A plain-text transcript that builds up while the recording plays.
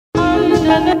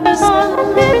the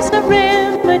sun, there is a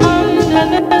remedy.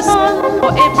 Under the sun,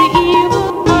 for every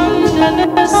evil. Under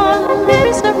the sun, there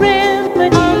is a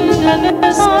remedy. Under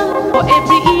the sun, for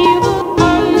every evil.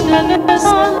 Under the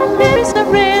sun, there is a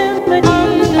remedy.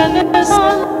 Under the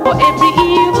sun, for every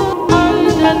evil.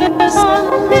 Under the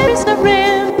sun, there is a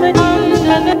remedy.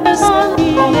 Under the sun,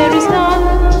 there is none.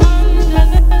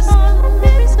 Under the sun,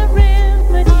 there is a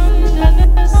remedy. Under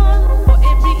the sun, for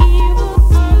every evil.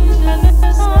 Under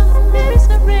the sun, there is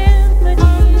a remedy.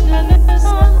 Under the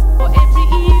sun, for every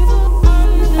evil.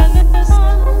 Under the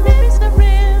sun, there is a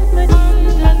remedy.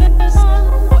 Under the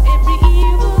sun, for every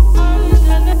evil.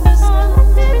 Under the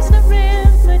sun, there is a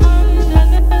remedy.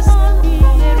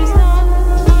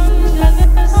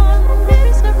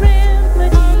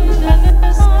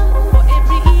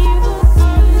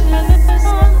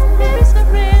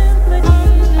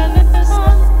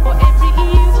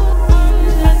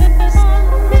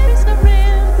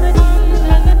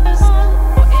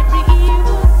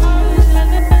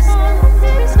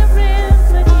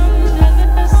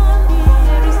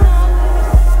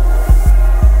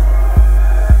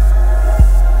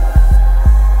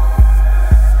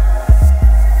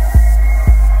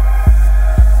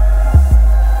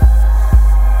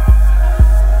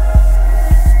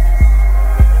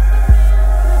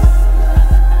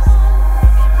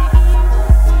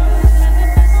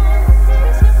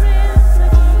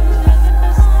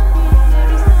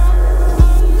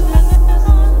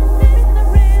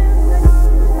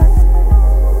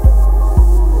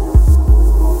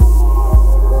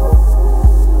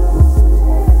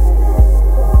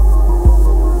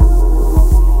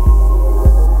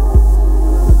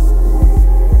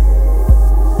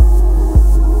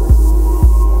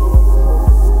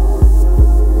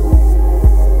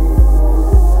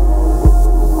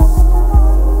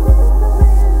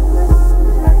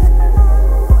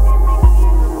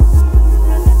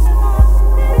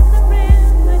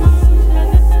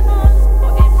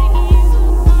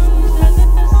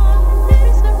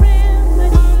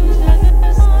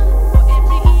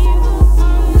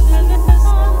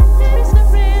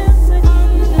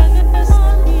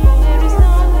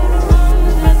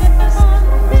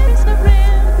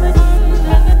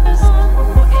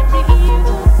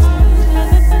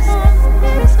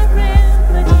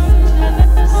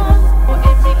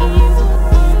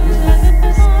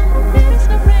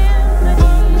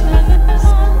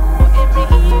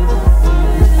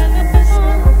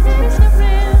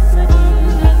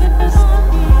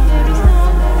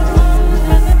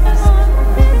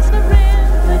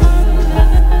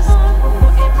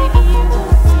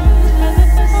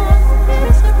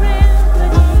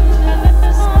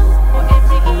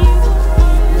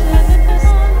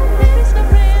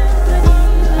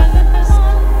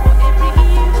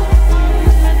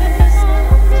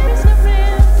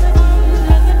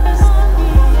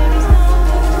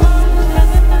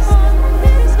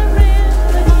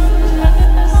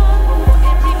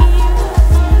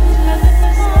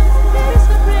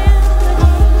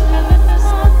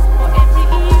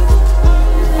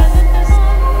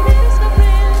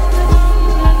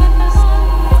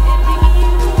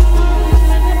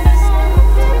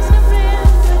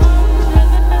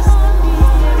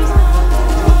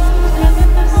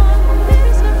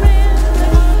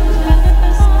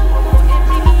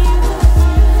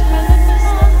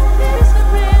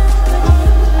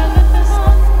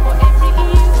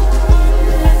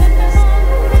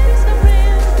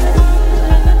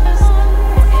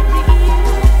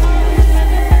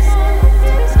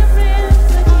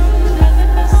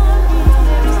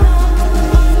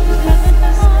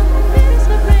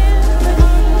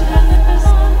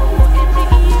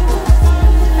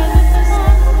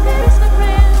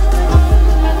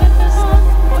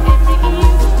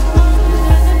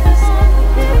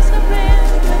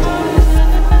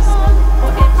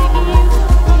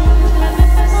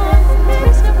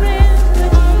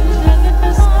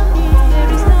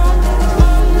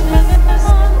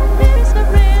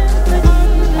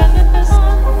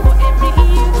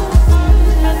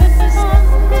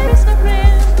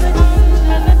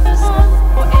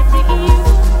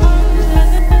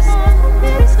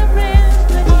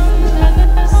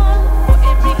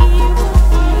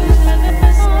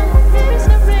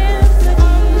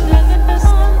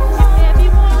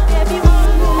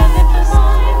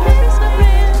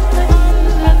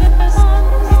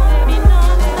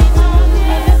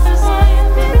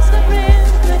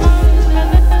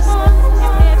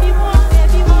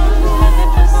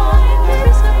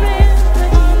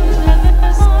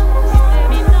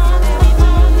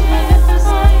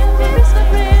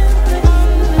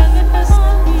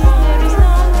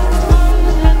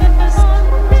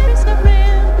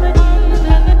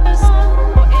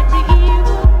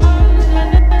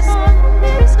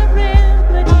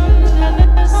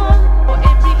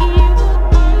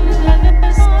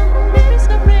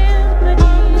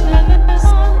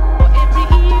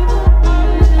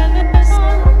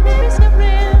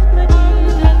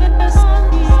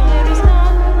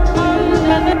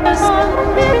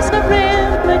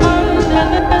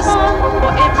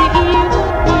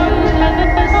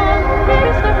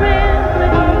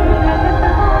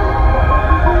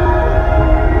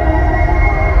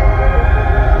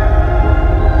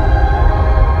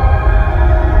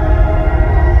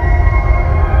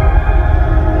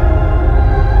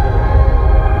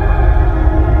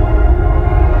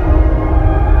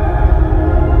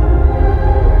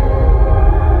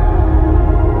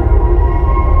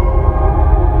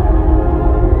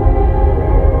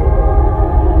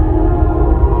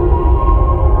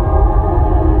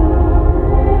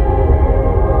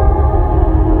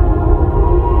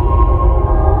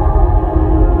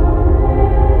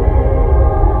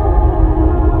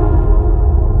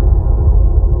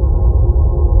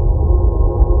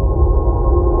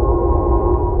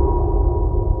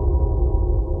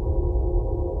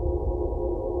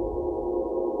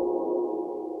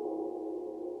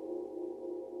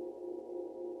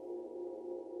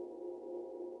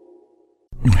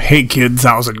 Hey kids,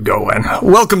 how's it going?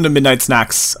 Welcome to Midnight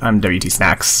Snacks. I'm WT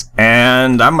Snacks,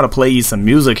 and I'm gonna play you some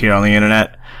music here on the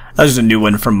internet. There's a new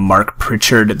one from Mark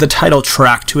Pritchard, the title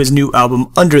track to his new album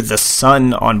Under the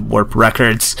Sun on Warp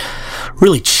Records.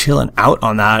 Really chilling out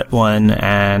on that one,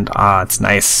 and it's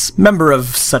nice. Member of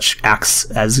such acts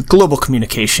as Global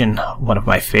Communication, one of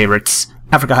my favorites,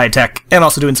 Africa High Tech, and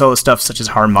also doing solo stuff such as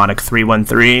Harmonic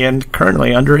 313, and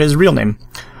currently under his real name.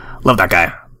 Love that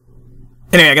guy.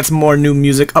 Anyway, I got some more new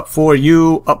music up for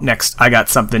you. Up next, I got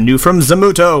something new from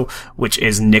Zamuto, which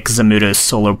is Nick Zamuto's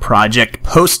solo project,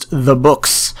 Post the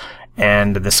Books.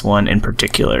 And this one in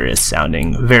particular is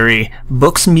sounding very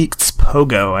Books meets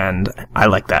Pogo, and I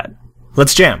like that.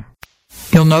 Let's jam.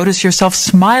 You'll notice yourself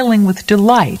smiling with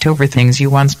delight over things you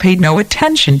once paid no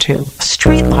attention to.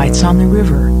 Streetlights on the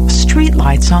river,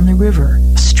 streetlights on the river,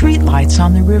 streetlights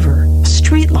on the river,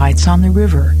 streetlights on the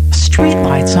river,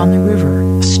 streetlights on the river,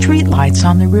 streetlights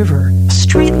on the river,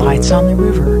 streetlights on the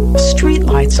river,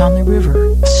 streetlights on the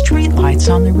river, streetlights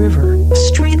on the river,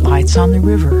 streetlights on the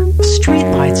river,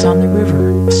 streetlights on the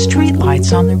river,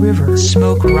 streetlights on the river.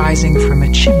 Smoke rising from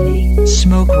a chimney,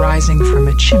 smoke rising from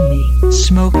a chimney,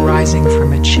 smoke rising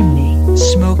from a chimney,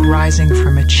 smoke rising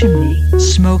from a chimney,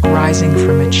 smoke rising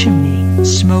from a chimney,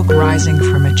 smoke rising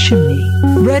from a chimney.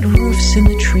 Red roofs in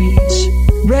the trees,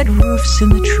 red roofs in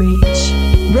the trees,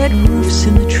 red roofs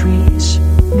in the trees,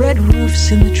 red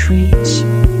roofs in the trees,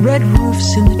 red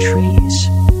roofs in the trees,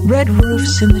 red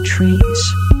roofs in the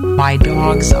trees. My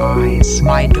dog's eyes,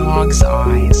 my dog's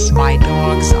eyes, my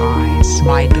dog's eyes,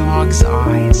 my dog's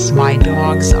eyes, my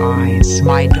dog's eyes,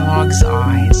 my dog's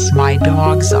eyes, my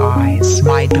dog's eyes,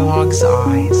 my dog's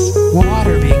eyes.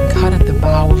 Water being cut at the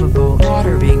bow of a boat,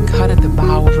 water being cut at the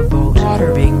bow of a boat,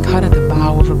 water being cut at the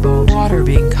bow of a boat, water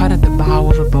being cut at the bow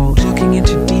of a boat. Looking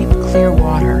into deep clear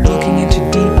water, looking into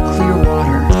deep clear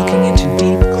water, looking into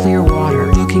deep clear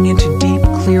water, looking into deep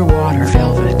clear water.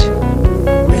 Velvet,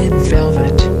 red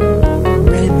velvet,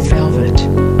 red velvet,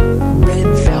 red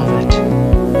velvet,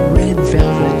 red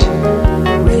velvet,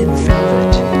 red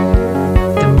velvet.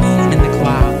 The moon in the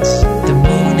clouds, the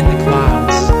moon in the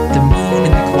clouds, the moon in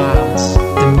the clouds,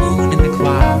 the moon in the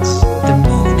clouds, the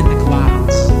moon in the clouds,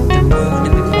 the moon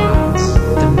in the clouds,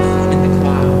 the moon in the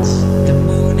clouds, the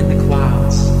moon in the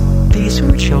clouds. These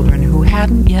were children who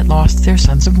hadn't yet lost their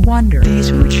sense of wonder.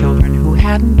 These were children who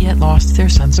hadn't yet lost their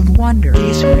sense of wonder.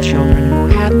 These were children who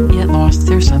hadn't yet lost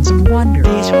their sense of wonder.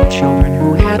 These were children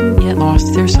who hadn't yet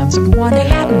lost their sense of wonder. They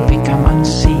hadn't become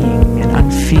unseeing and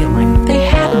unfeeling. They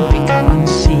hadn't become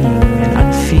unseeing and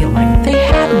unfeeling. They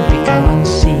hadn't become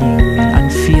unseeing and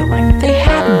unfeeling. They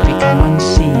hadn't become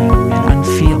unseeing and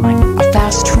unfeeling. A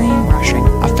fast train rushing,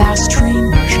 a fast train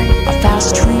rushing, a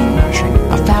fast train rushing,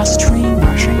 a fast train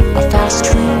rushing, a fast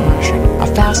train rushing, a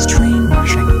fast train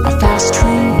rushing, a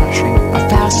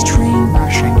fast train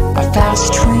rushing, a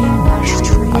fast train rushing,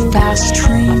 a fast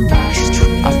train rushing,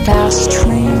 a fast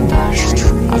train rushing,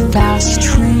 a fast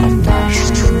train rushing, a fast train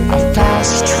rushing, a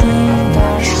fast train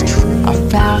rushing,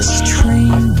 a fast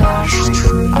train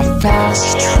rushing, a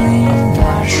fast train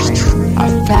rushing,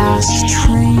 a fast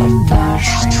train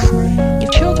rushing. If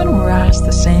children were asked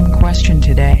the same question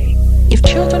today, if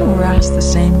children were asked the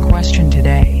same question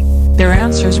today, their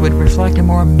answers would reflect a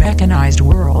more mechanized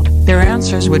world. Their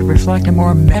answers would reflect a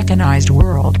more mechanized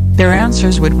world. Their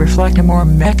answers would reflect a more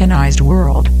mechanized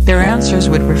world. Their answers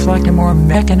would reflect a more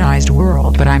mechanized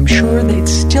world. But I'm sure they'd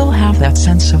still have that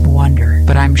sense of wonder.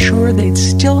 But I'm sure they'd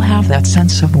still have that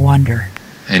sense of wonder.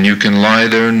 And you can lie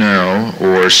there now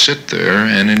or sit there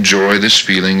and enjoy this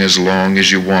feeling as long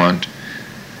as you want.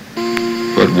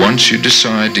 But once you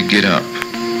decide to get up,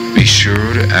 be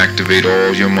sure to activate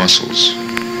all your muscles.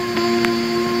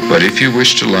 But if you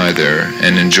wish to lie there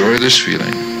and enjoy this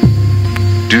feeling,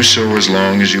 do so as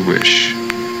long as you wish.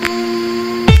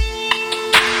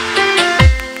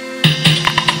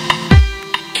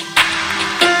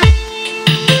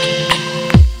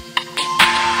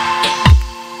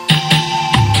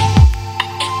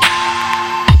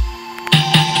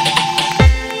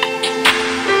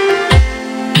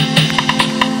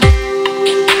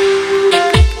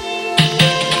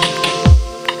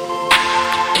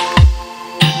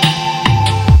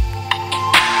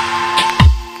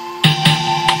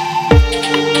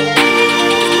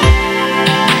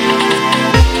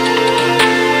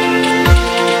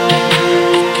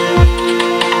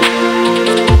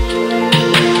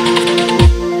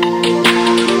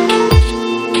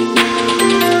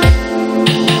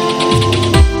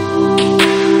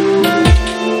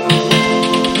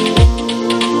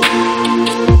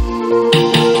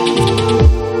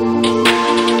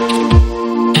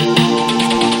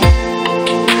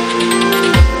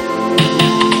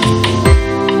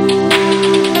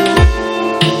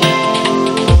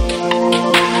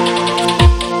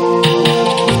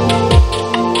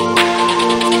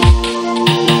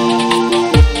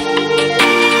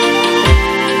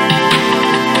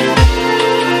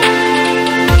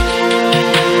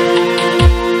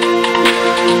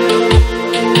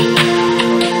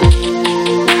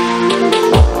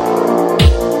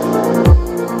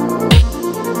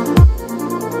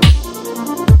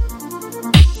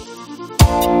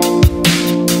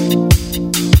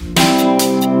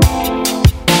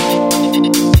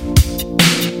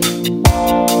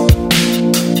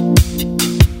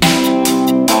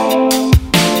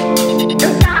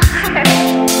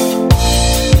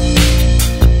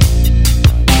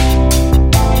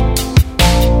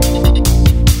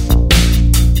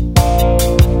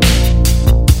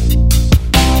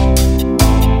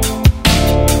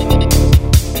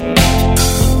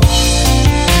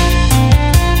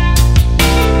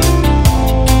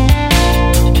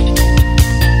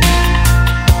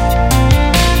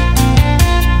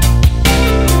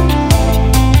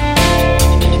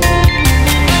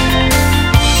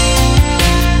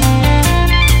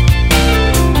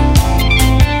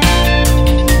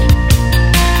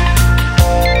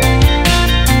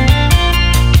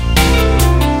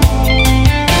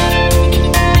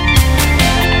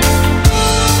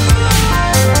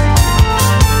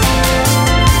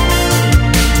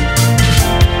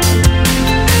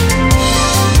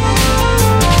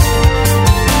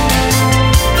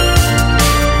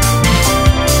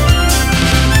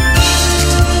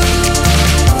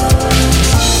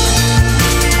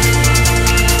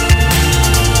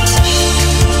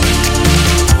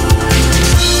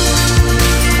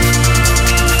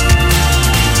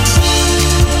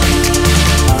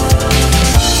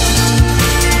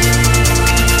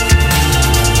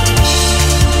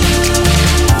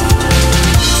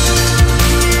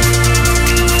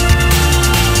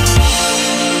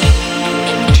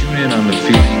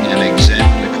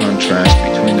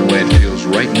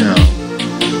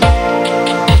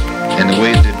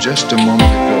 just a moment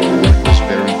ago when it was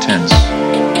very tense.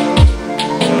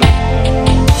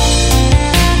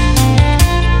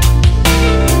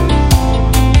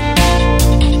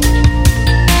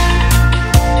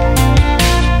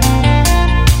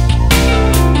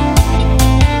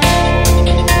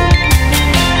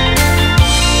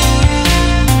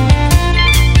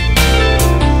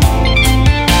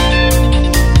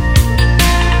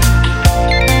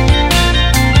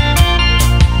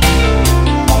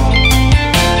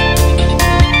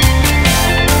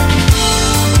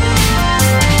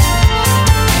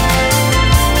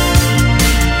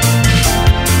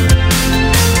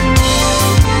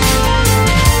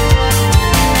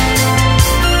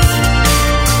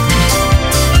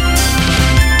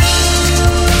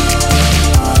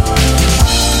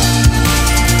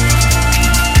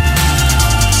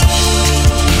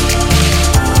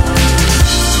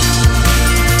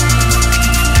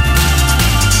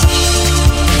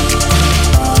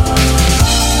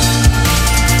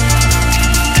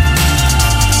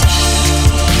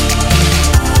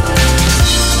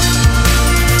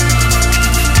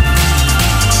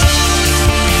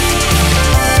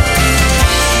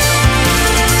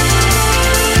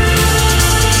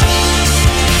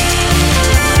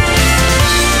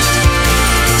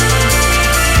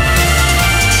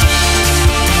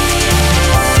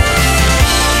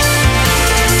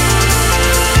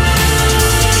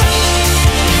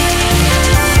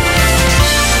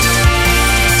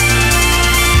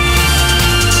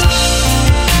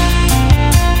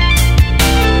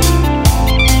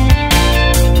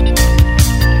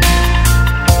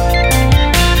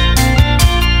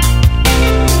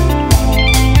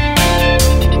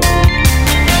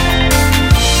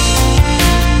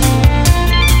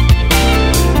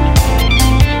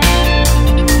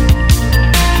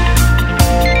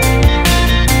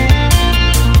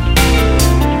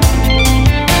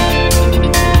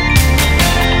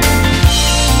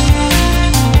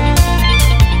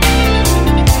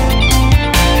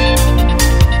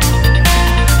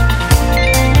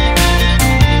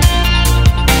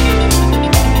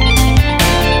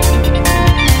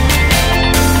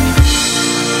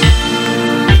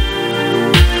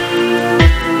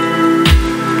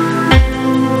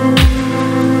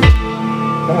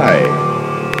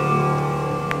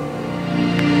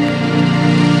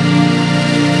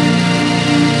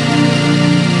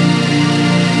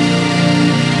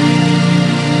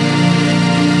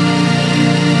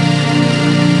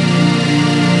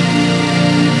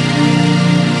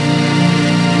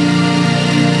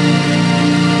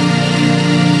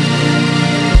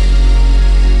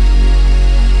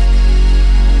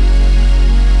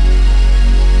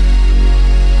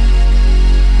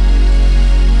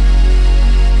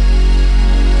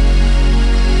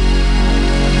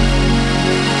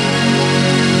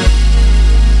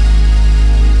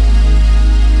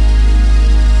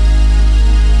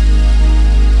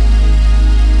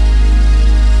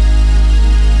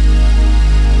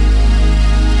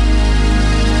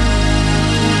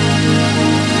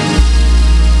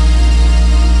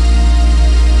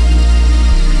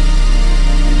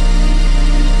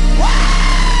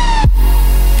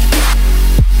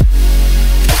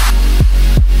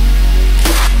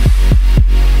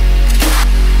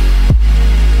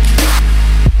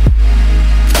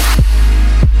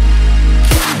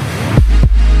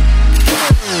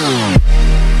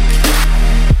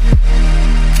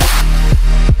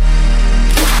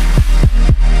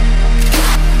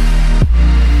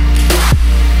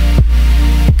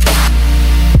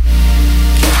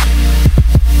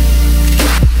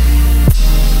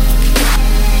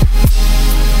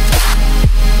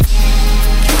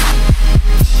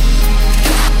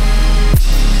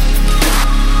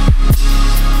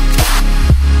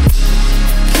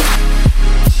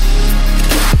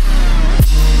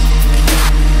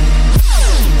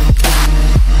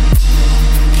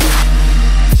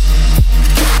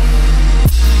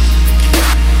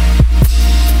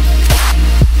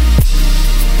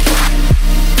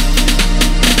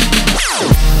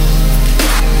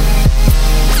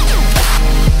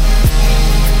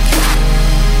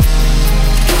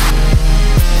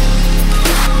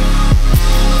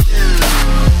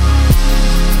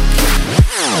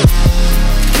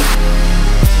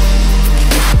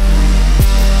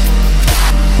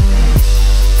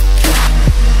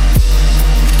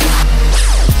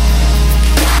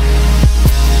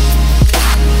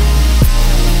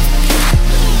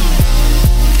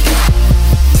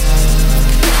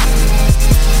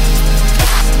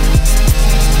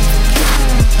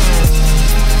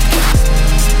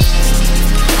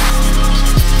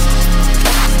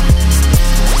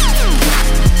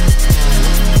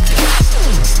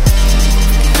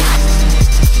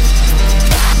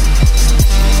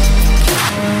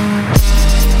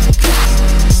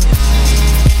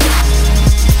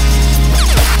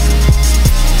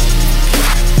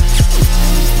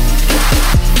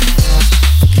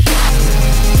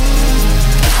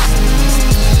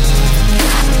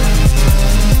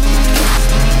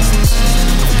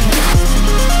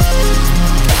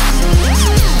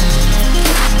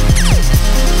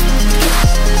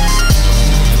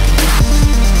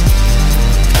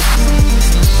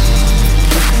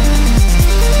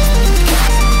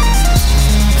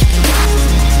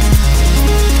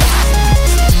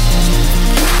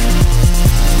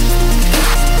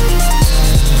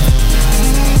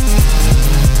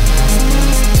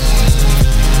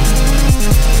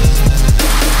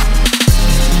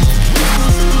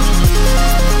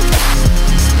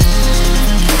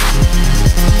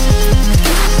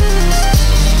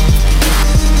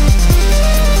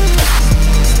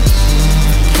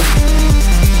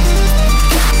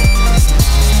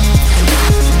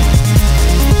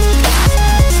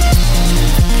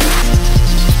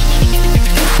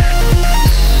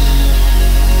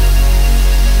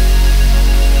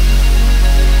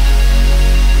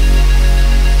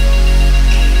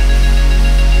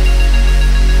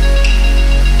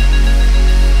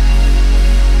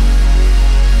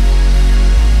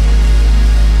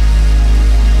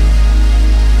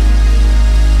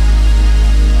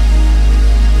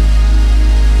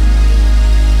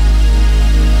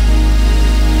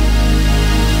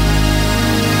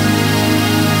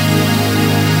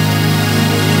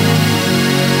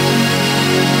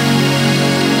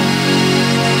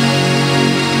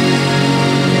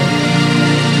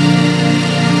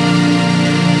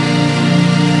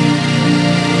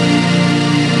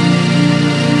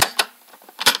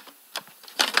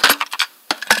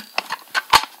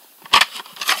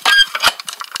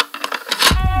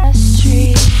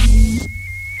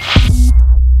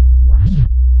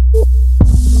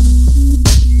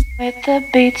 the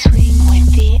beat, swing with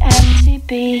the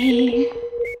MTB.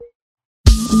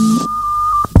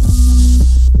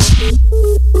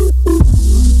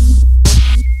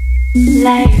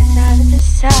 Layers out of the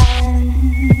sun.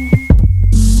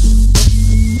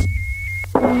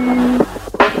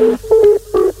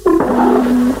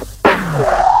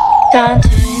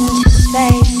 Saunter into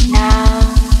space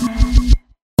now.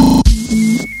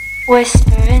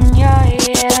 Whisper in your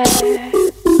ear.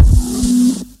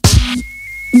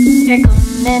 Pick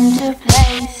 'em into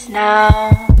place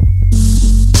now.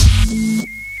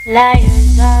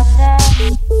 Layers of the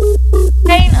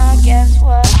pain against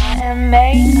what I am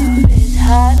made of is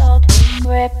huddled with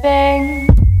gripping.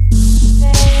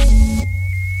 Then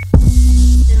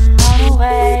run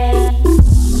away.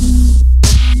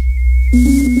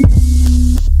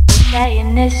 Saying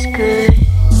this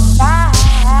goodbye.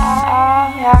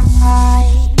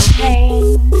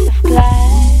 Panes of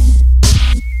glass.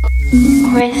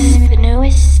 Crisp the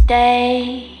newest day.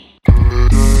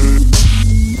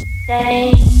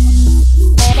 Day.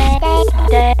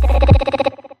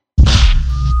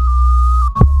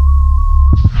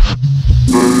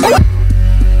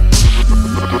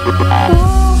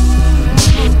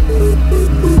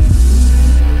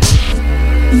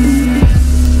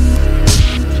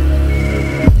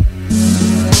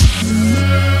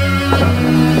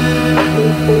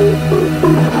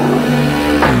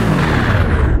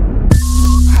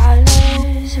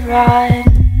 Colors run,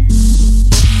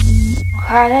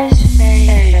 colors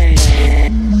fade.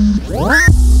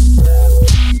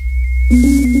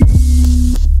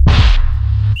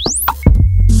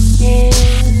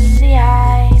 Is the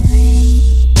ivory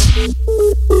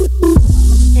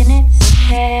in its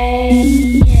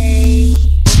cage?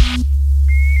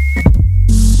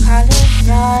 Colors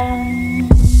run,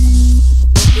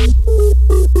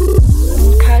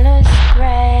 colors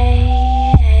gray.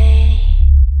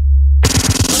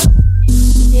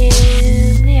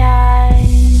 Is the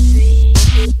ivory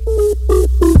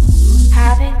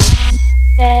having to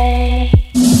stay?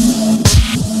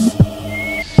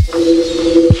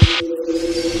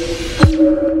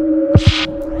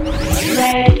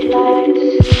 Red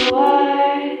lights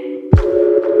wide.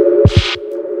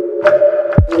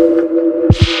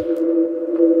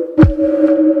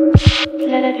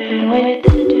 Flipping with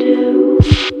the dew.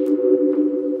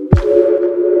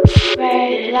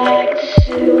 Red lights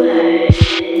wide.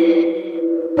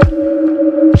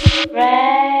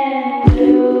 Red and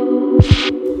blue.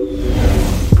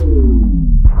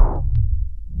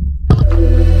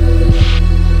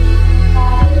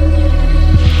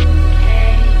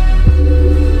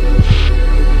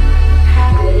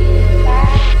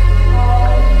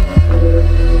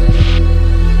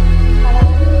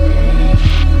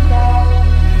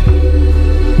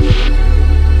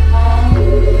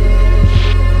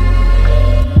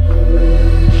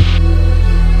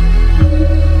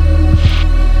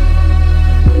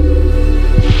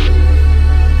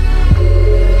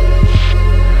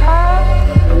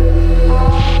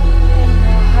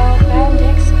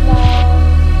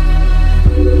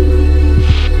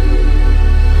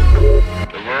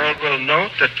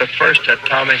 That the first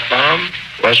atomic bomb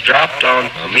was dropped on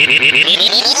me.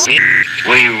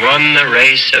 We won the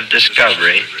race of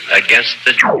discovery against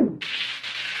the.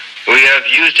 We have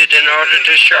used it in order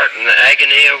to shorten the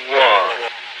agony of war,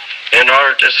 in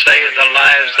order to save the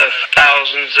lives of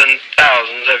thousands and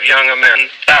thousands of young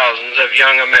Americans.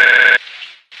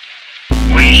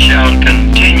 We shall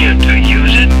continue to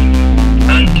use it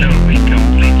until we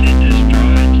completely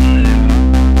destroy it.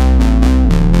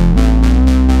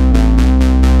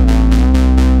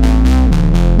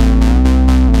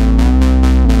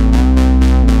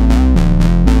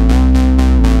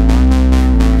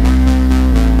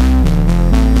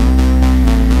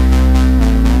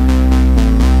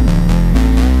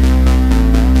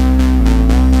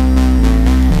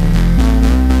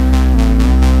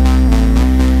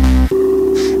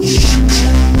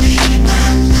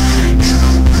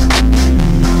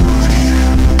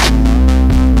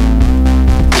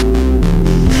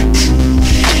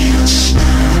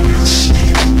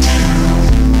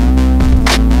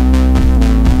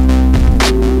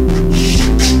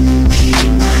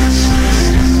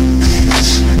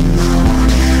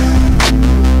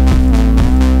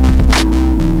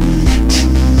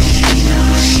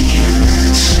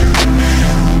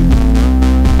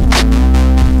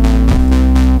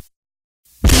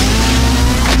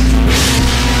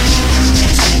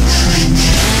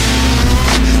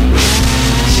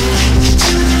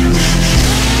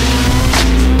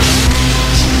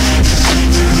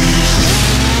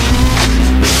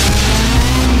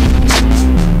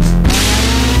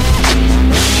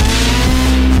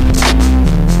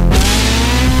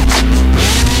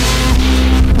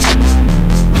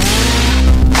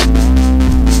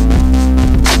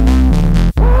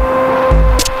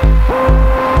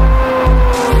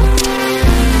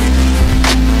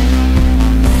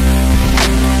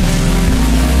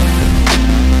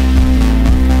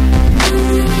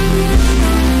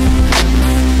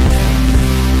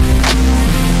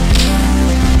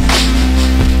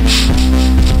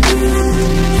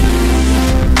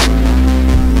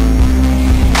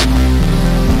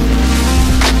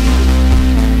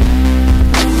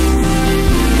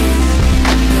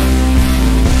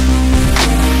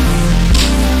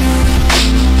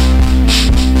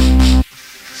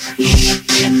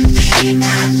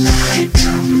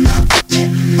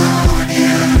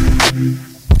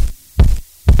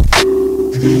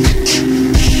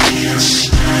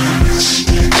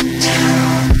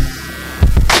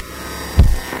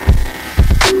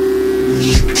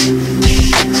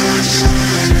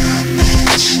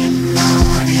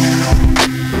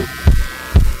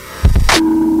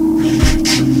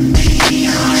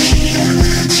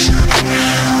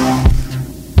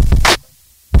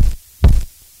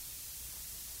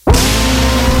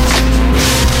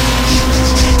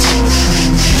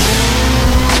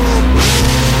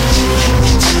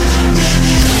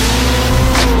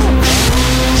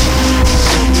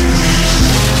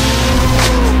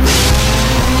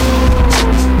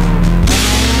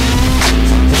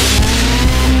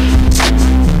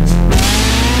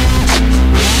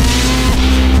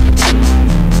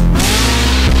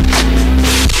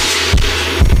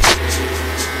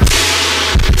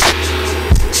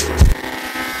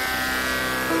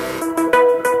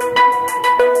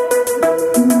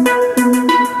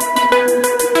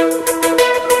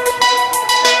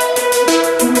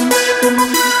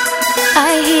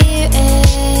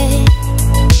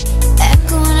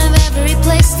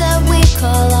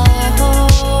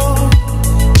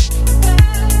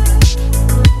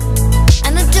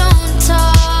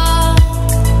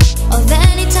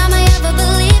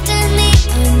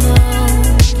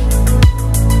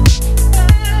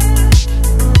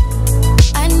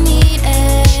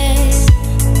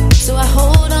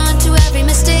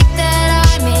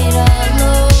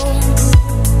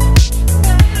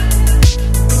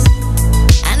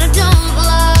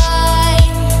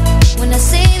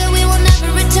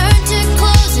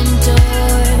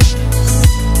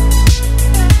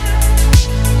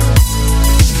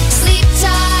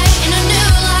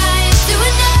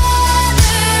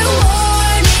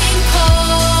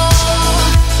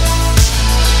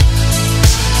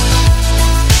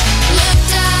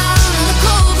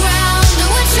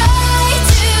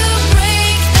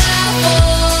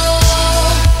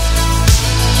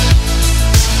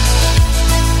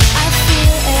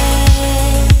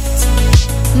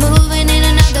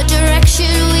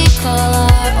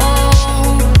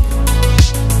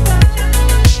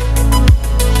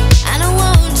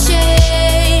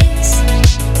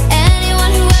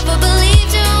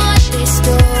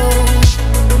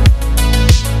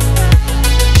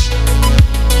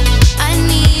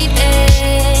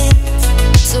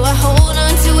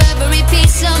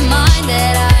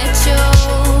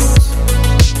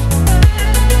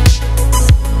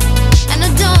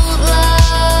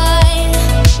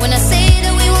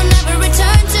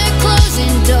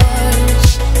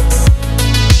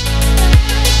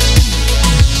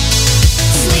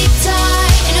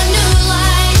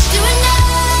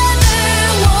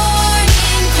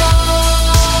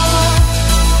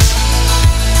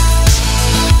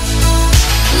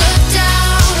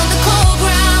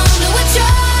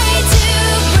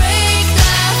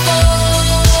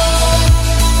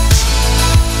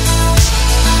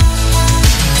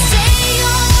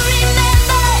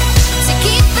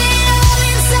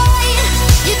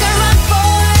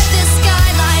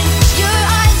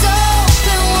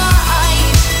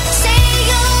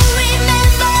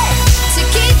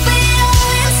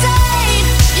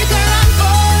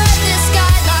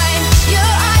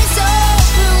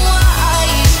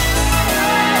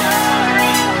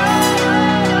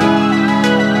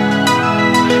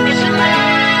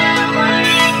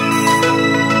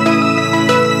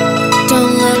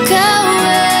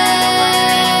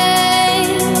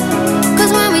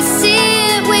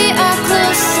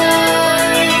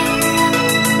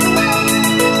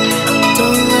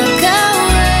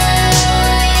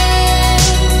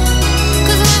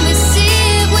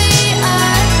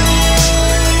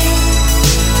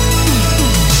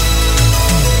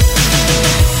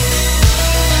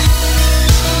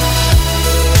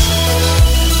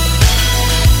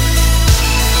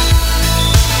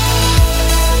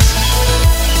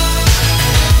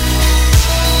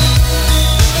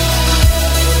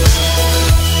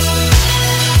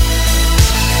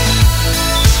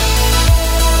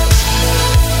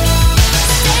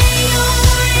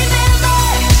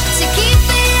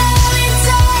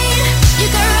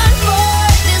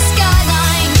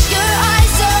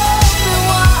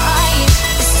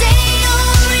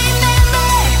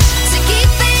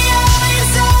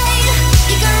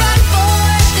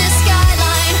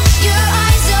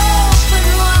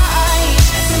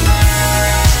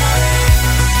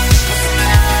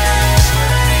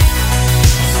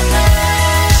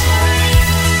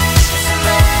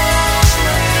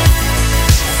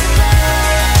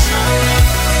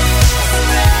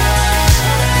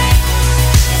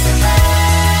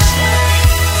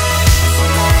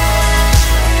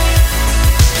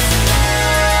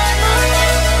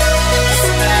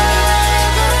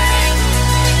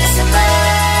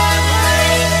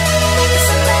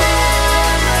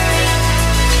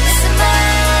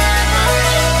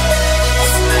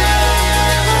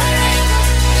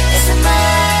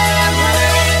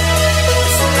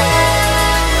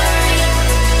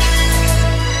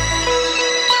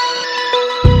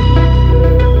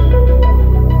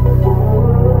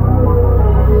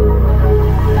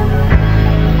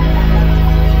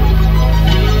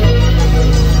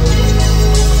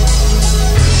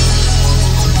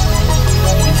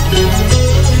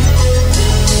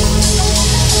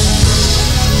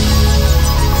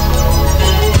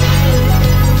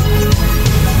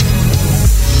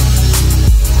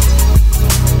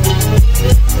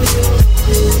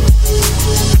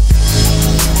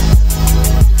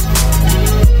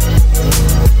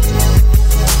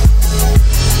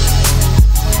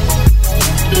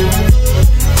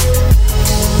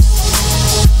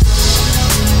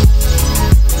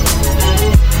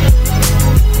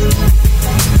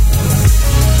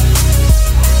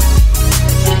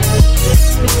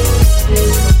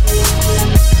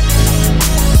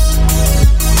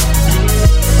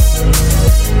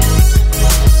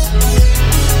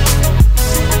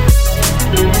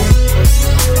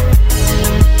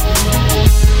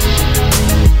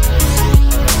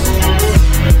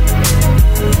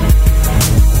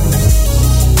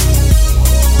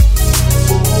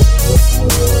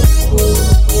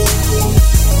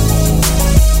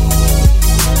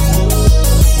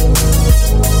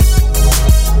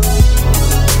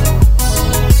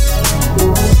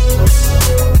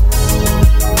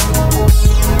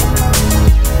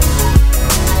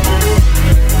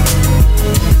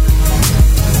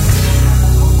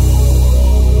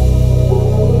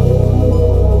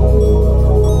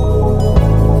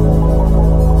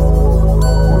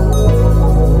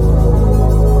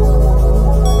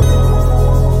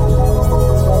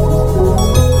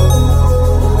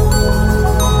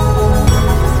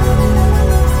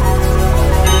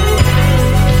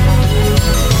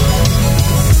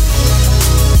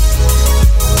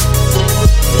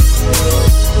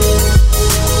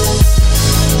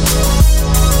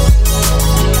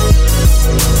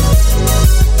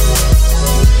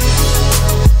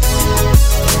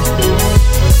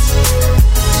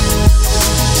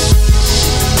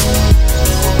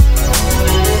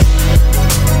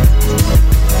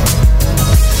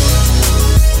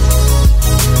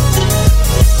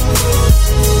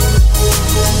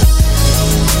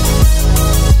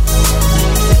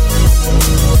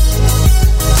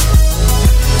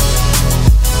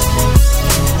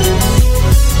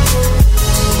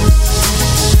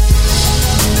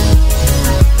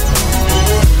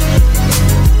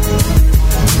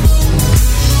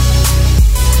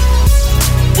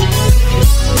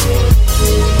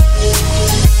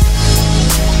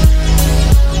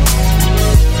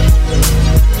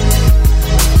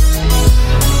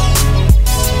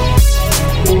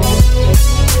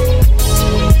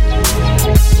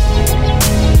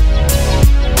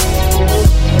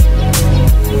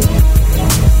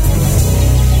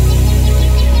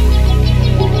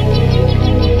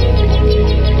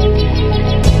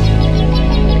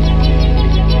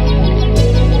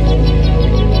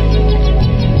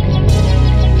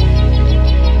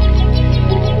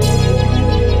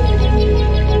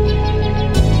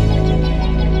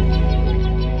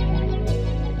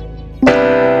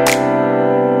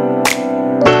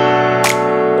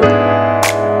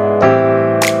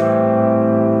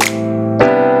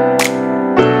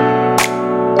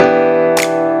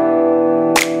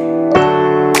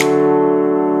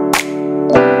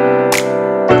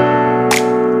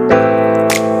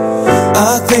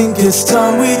 think it's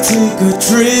time we take a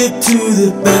trip to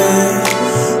the bay.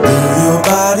 Girl, your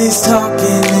body's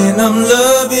talking and I'm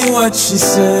loving what she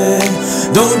said.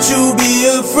 Don't you be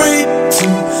afraid to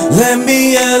let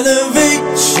me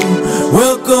elevate you.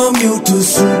 Welcome you to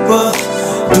super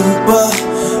duper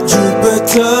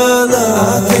Jupiter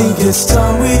love. I think it's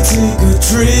time we take a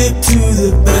trip to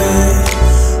the bay.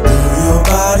 Girl, your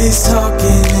body's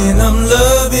talking and I'm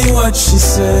loving what she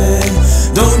said.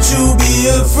 Don't you be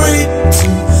afraid to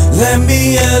let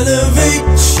me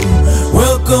elevate you.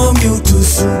 Welcome you to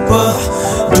super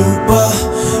duper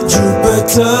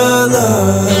Jupiter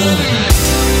love.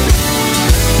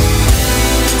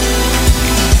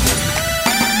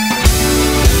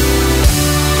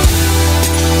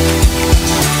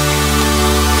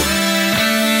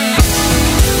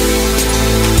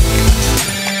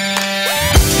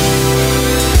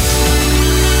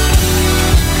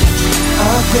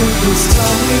 It's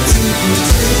time we take a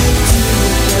trip to the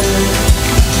bay.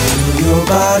 Your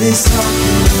body's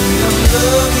talking and I'm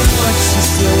loving what she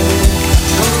said.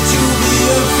 Don't you be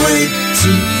afraid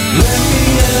to let me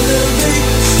elevate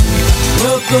you.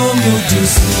 Welcome you to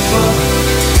super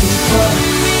duper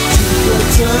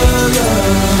Jupiter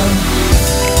love.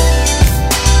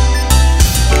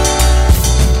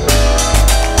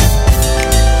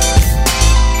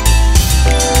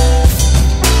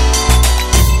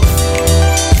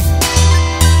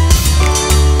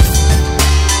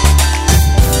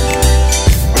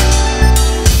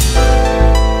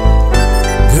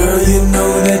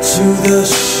 You the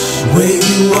way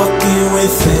you walking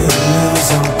with hands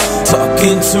on,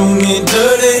 talking to me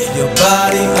dirty. Your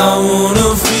body I wanna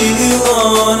feel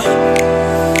on.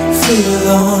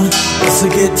 Once I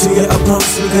get to you up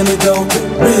close, we're gonna go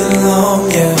real long,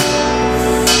 yeah.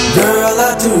 Girl,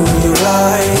 I do you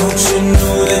right. Don't you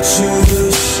know that you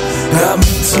just got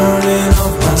me turning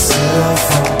off my cell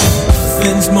phone?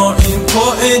 Nothing's more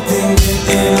important than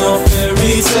getting off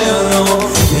fairy tale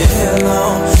long, yeah,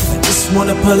 long.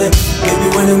 Wanna pull it, baby,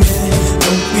 wait a minute.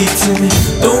 Don't be timid,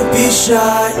 don't be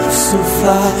shy. You're so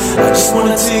fly, I just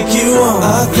wanna take you on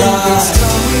a ride. I think it's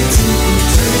time we take a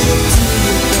trip to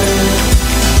the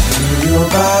bay. Your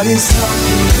body's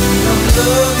talking and I'm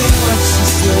loving what she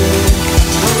said.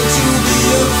 Don't you be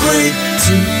afraid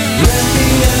to let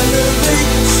me elevate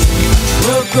you.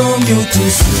 Welcome you to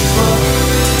super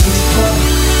duper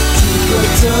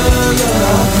Jupiter love.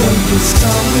 I think it's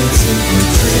time we take a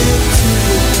trip to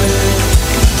the bay.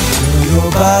 Your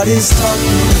body's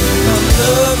talking and I'm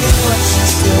loving what she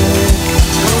said.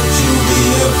 Don't you be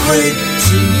afraid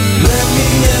to let me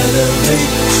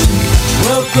elevate you.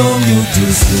 Welcome you to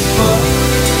super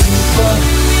duper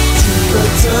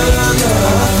Jupiter love.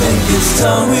 I think it's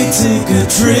time we take a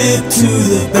trip to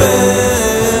the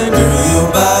bay. Girl, your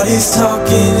body's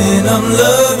talking and I'm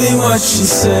loving what she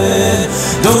said.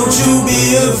 Don't you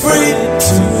be afraid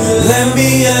to let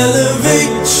me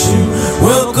elevate you.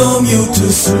 Welcome you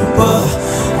to super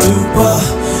duper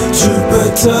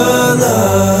Jupiter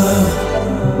love.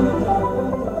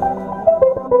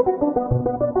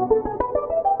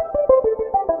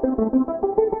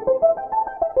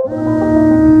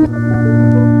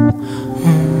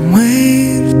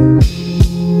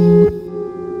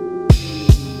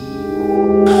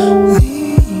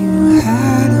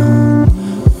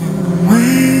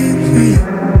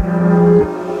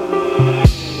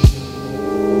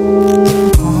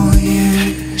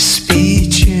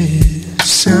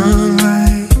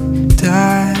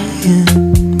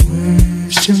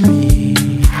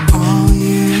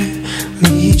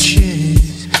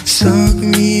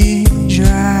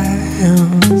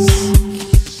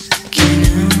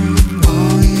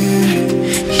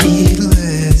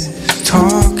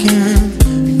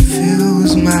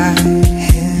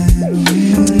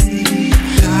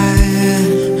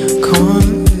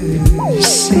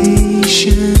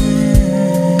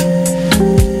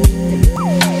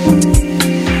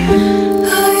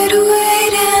 I'd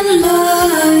wait and love.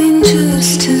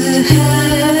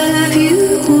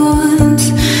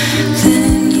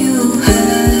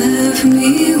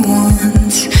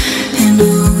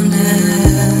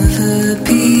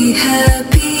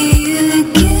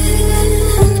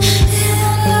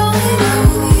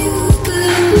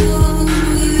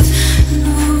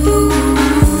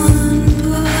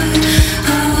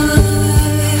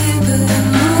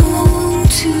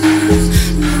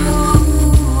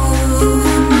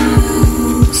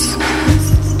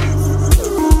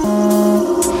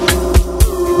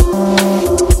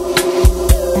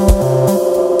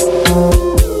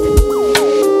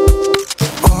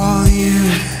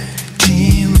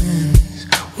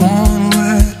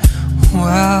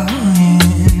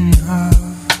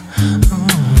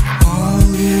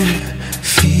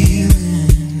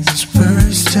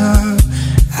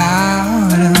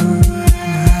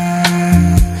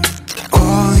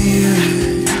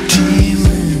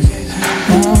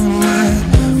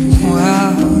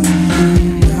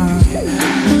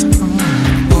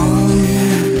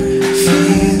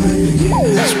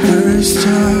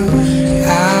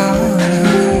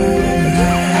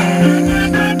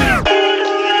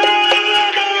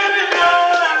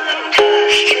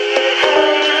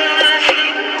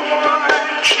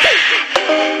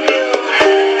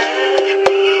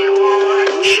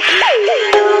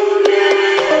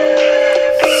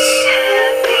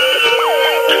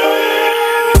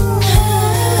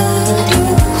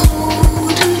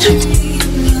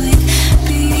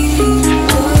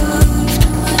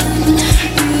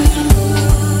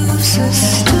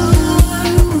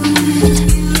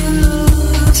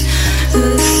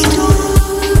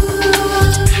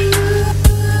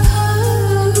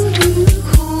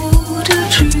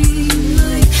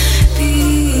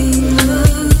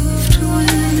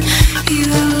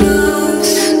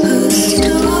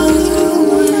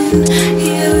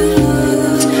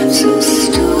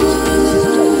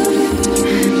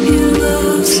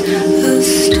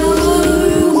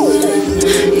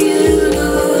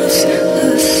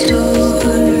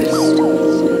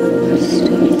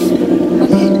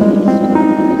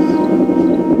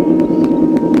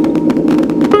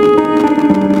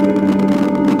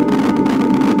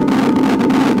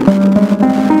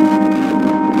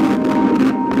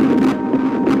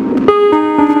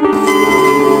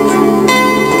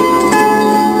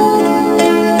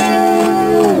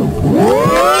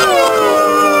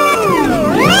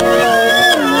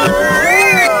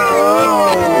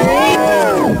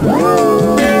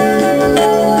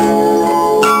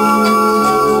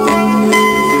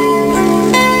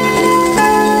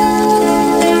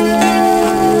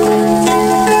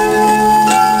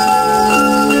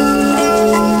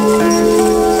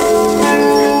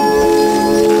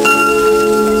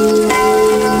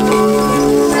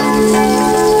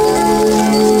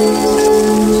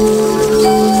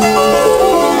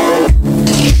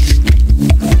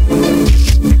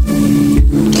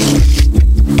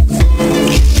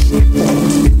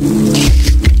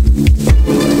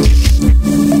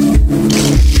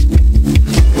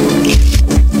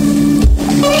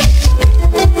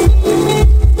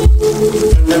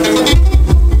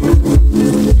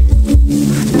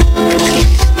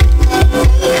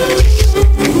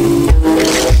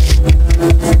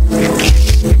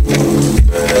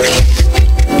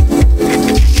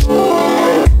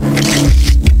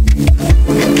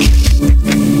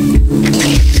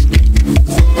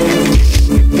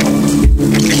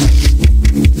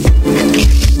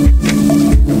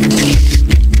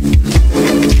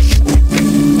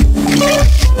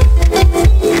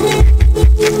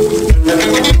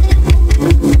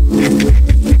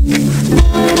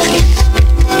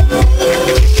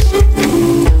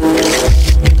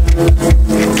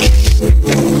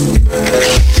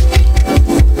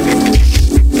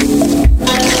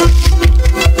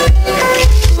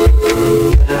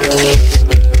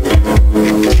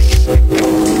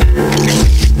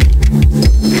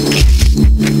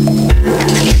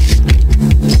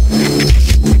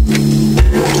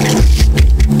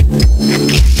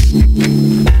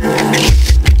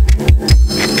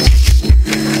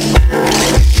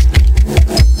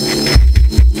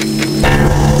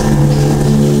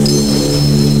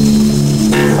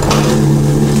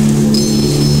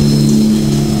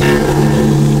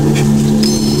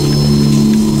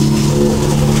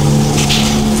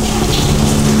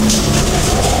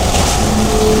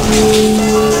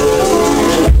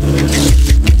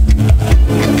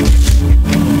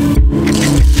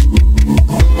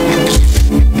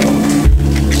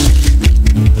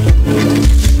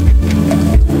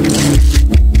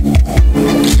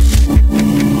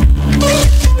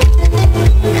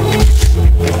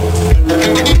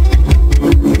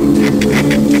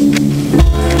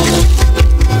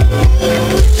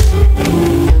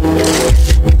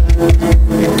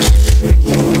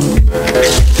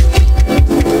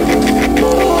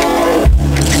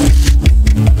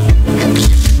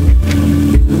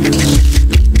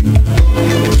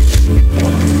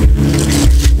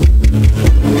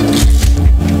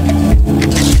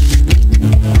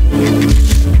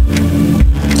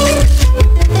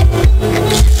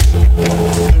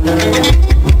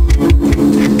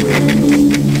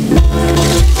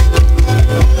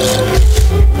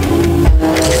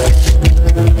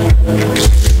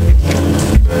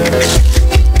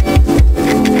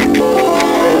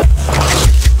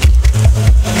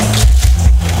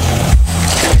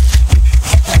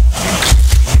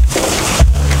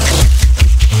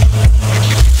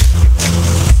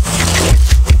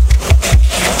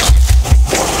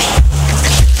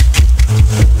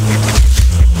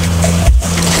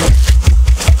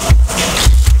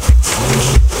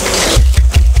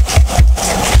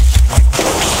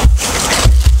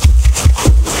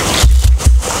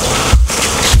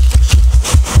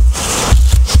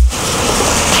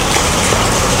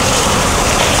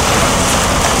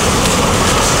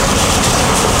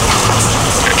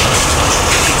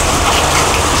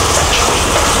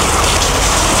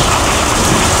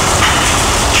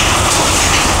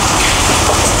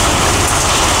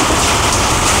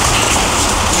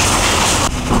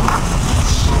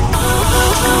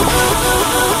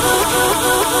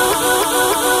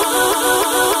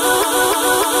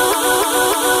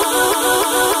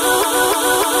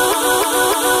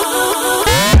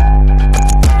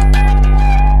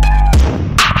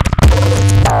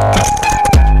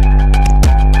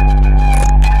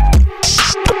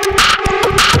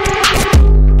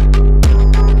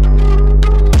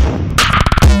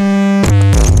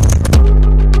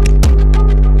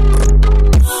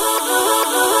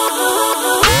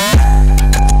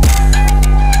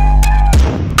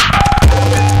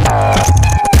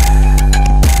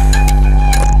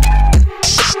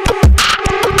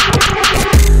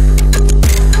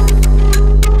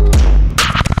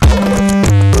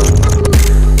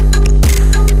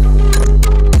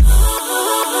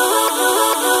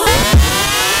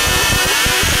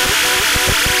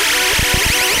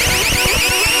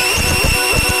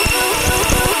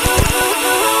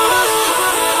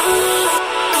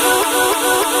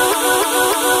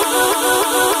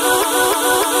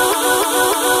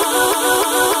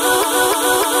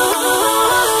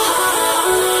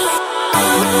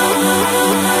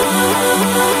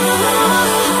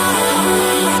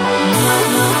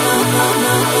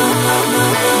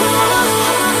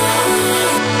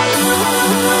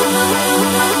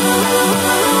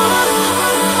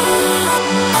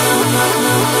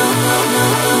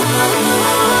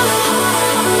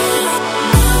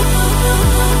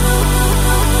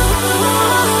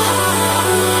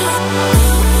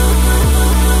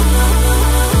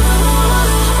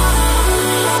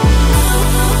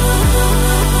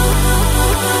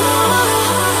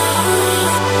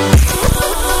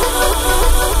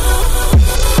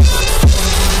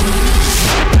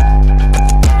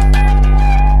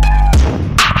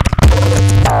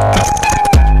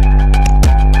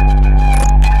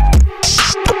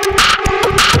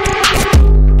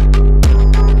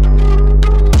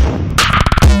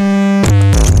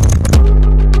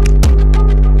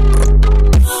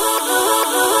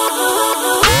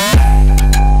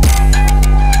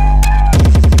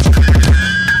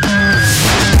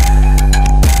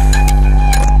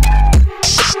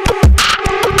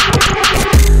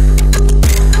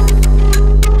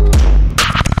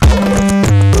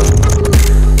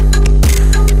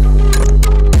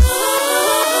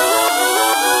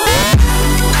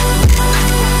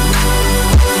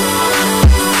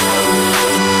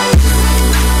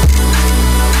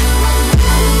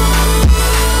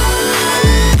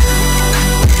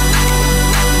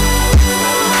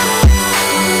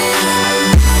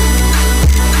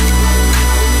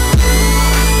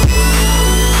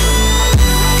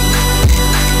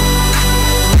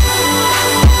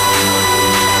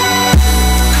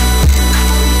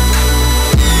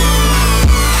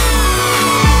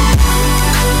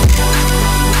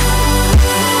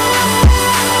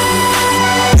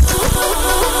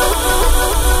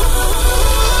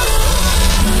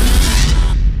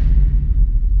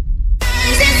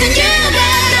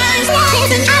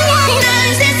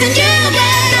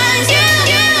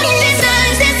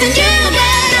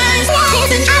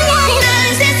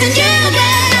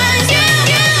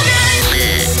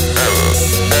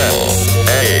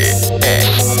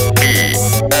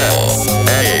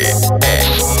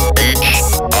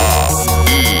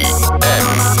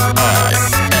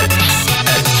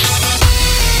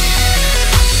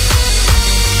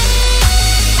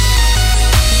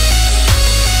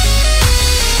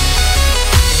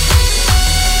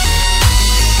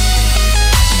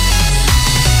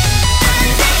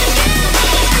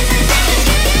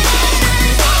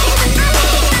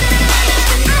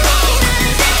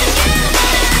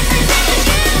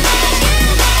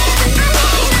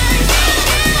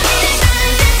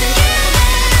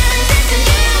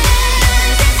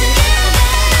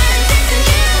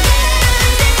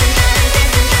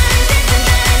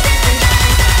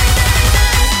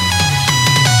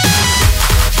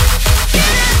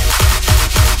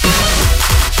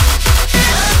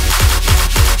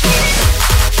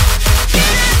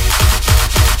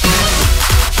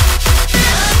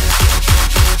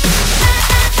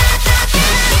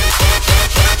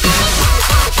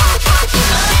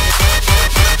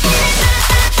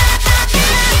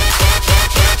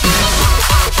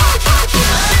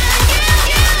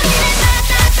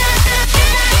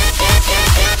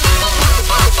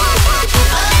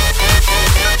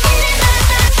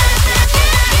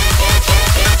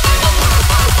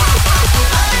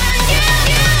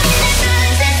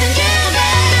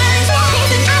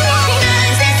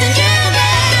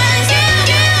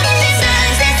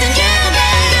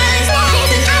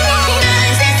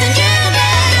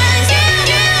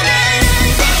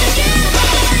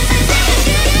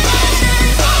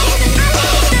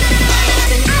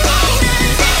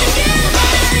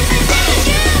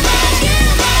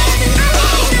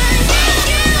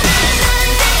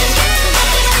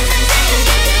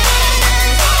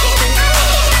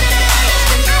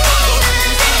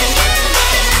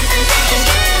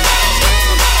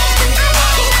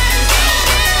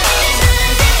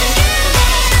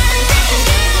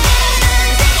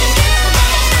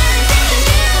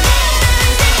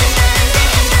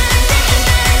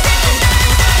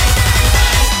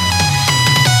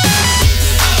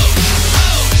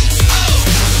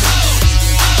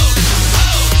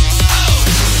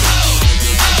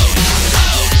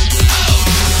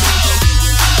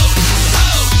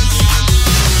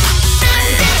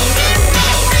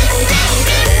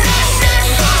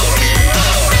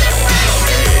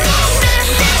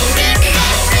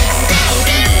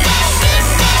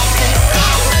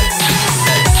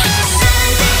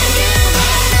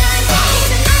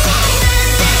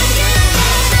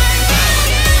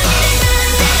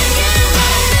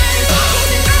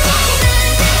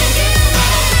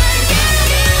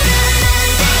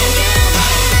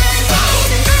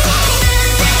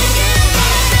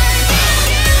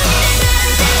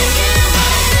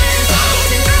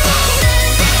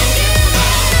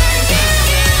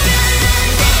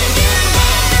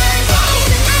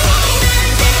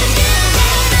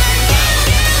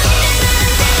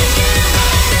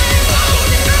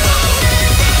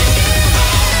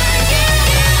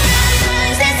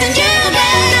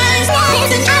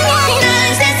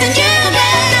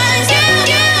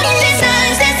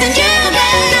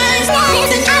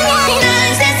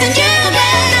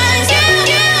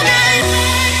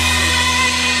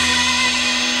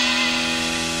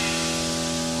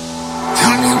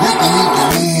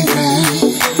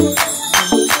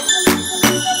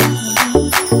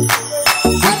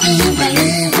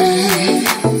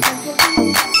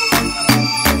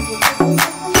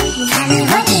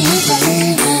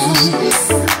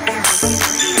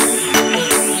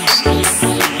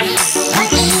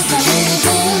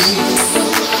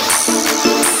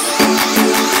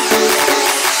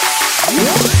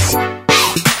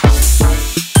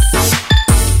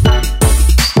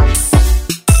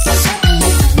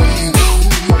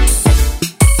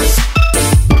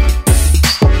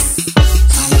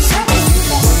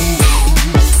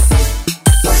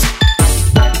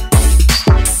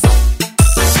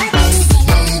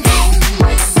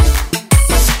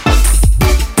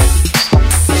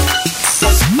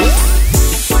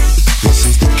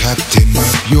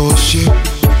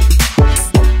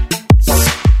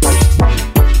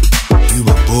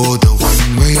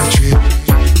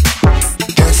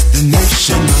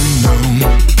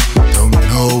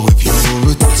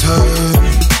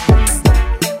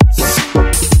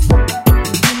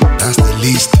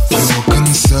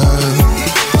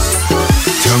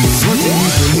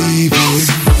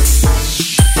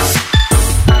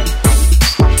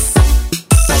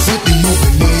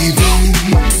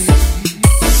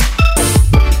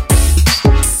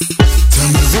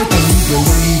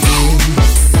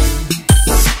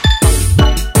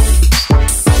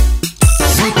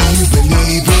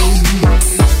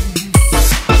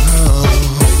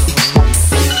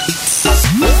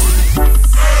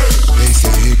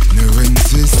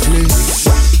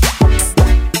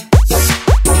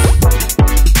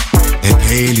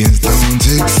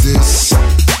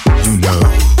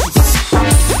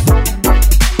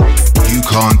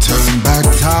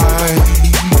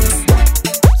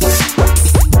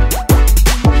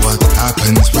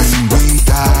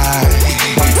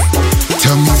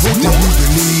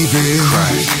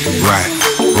 right,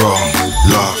 wrong,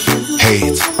 love,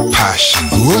 hate, passion.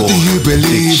 What do you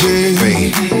believe in?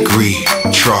 Faith, greed,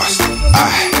 trust.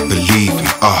 I believe in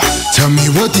us. Tell me,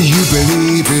 what do you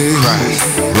believe in?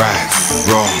 Right,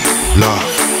 wrong, love,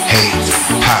 hate,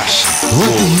 passion.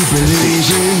 What do you believe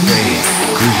in? Faith,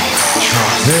 greed,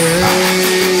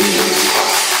 trust.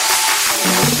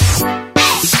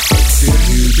 Do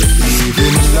you believe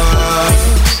in love?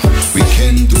 We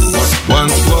can do what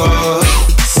once was.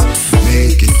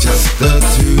 Make it just the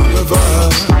two of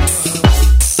us.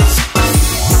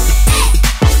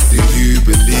 Do you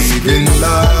believe in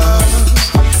love?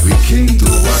 We can do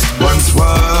what once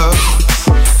was.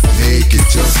 Make it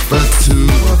just the two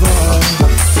of us.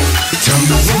 Tell me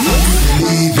what you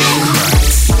believe in.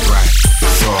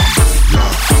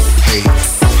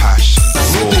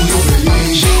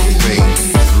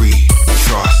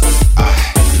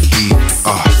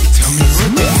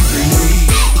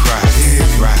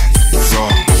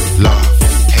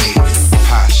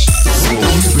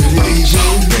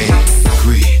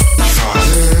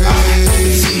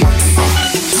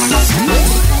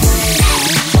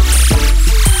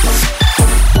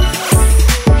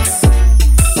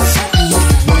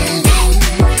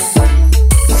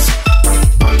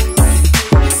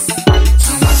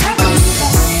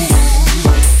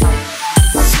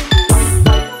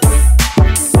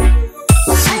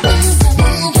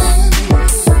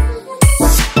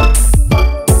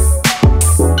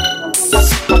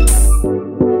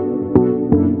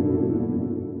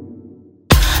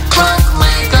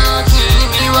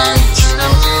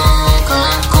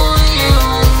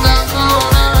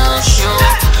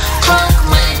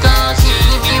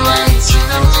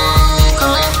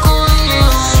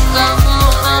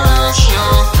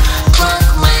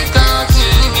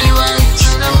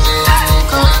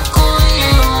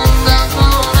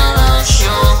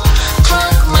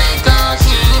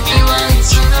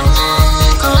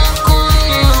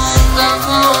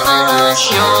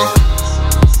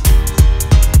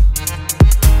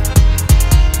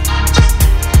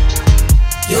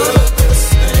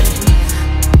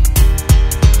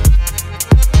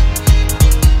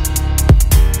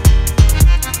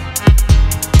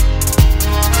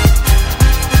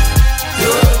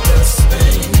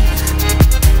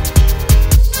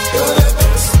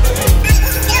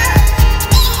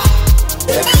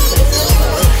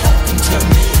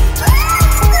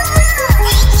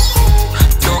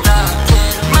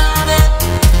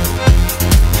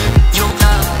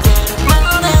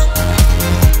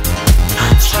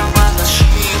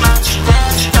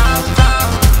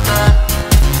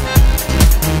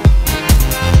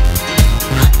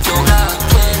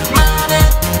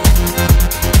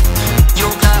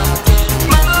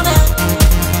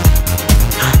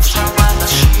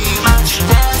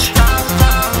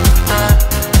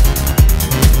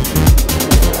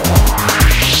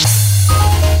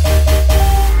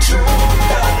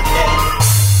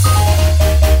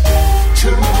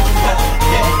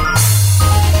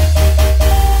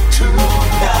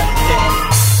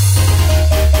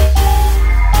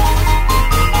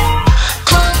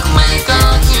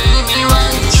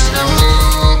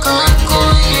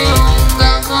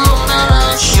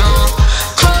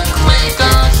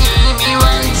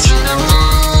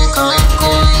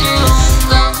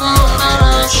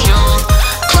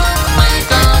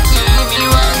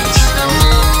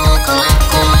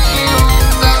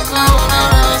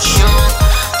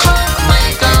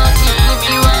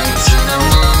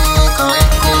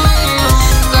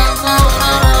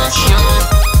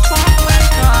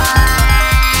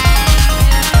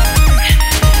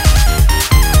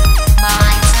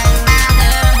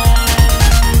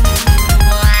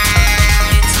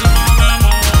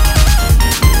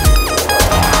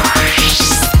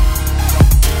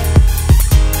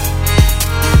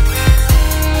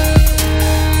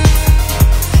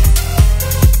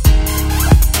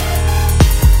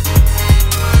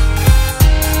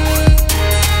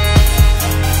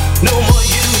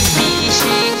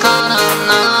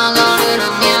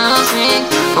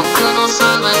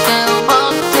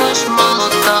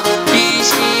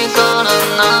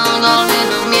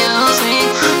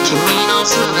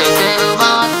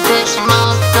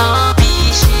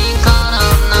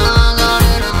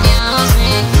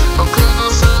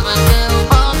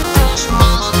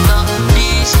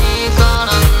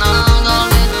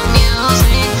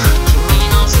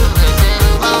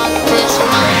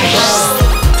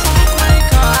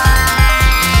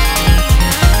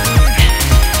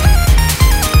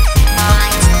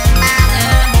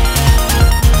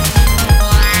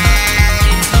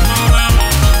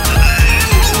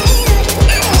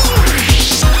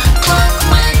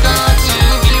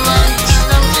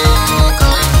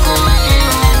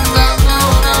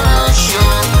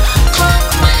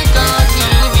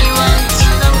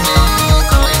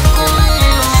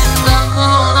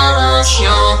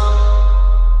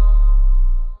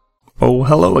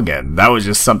 hello again. That was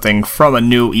just something from a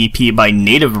new EP by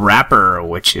Native Rapper,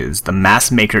 which is the Mass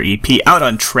Maker EP out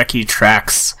on Trekkie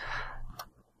Tracks.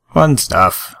 Fun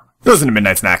stuff. Listen to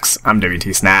Midnight Snacks. I'm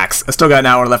WT Snacks. I still got an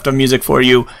hour left of music for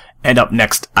you. And up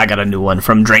next, I got a new one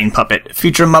from Drain Puppet,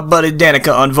 featuring my buddy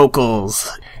Danica on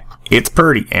vocals. It's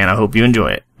pretty, and I hope you enjoy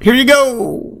it. Here you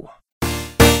go!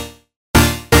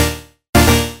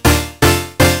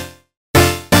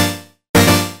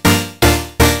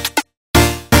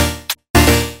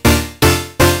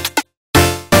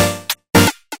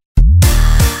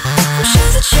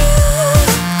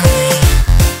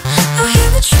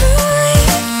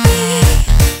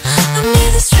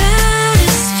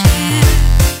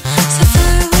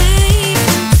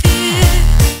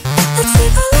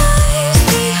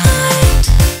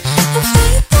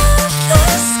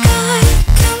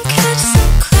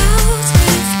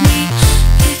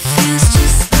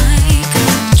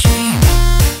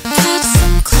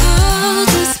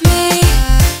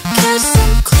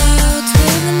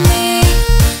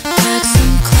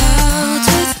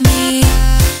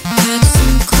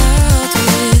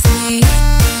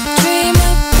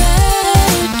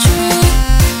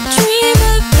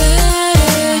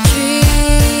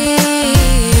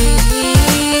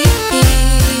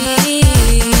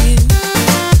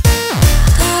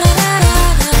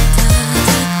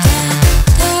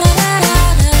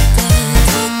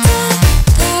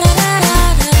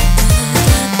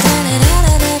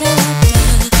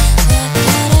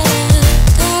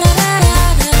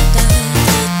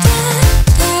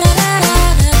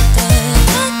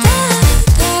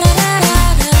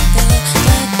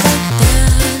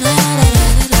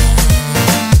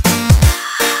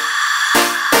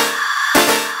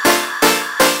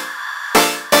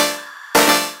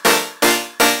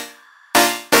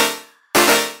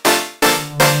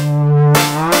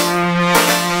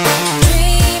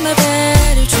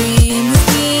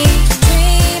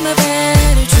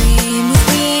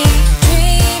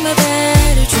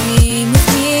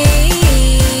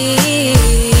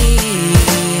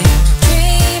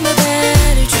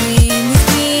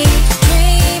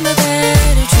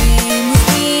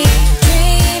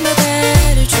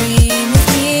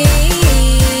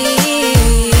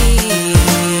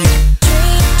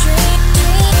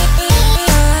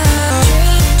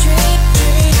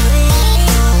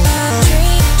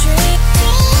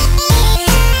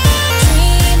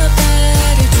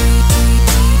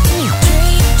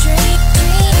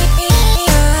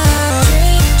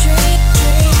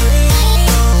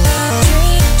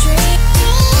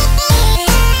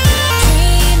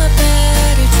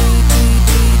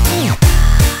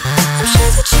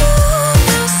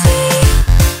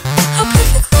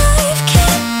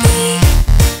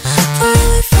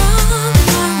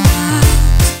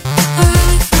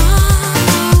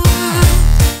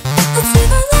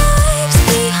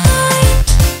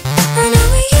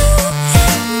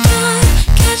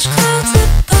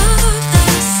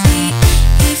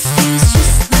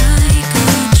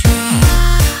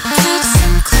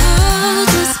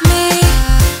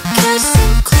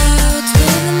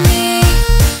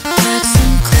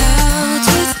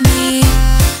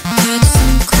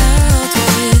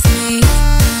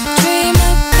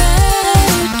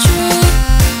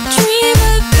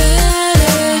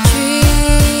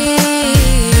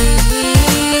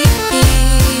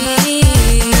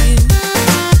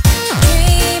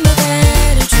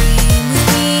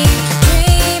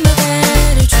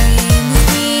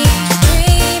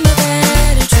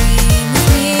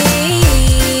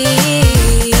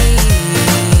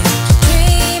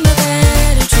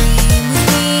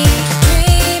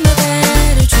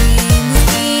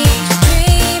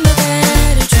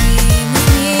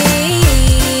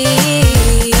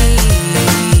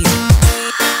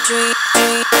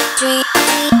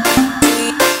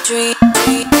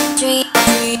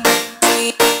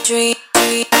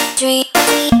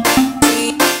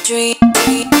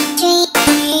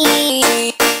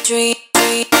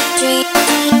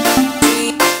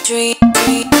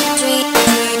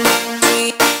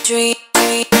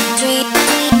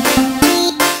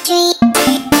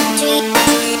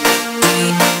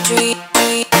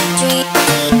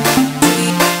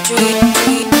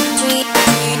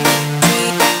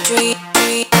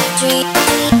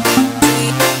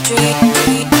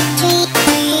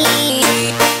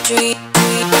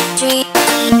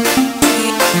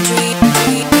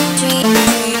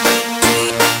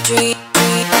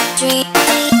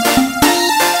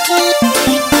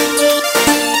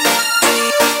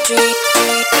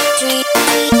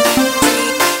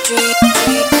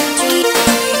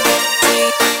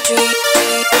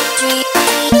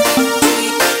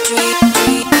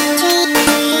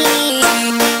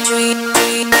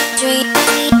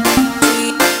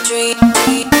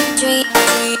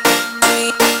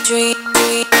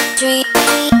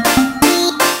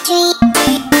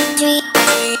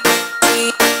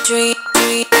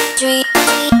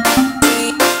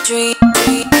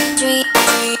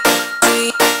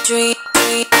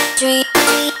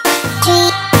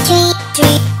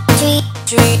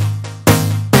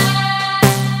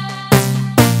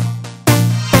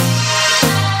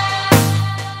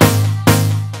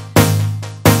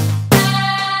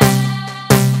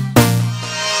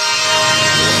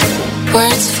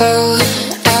 Words fall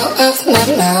out of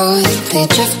my mouth, they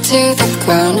drift to the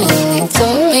ground and they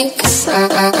don't make a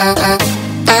sound.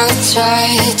 I'll try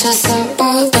to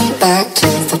symbol them back to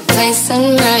the place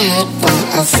in my head where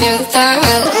I feel that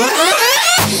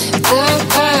the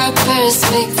purpose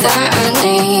speak that I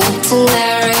need to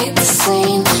narrate the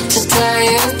scene, to tell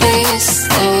you these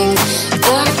things.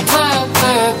 The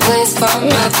proper place for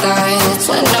my thoughts,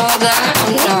 I know that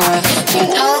I'm not, you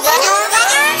know that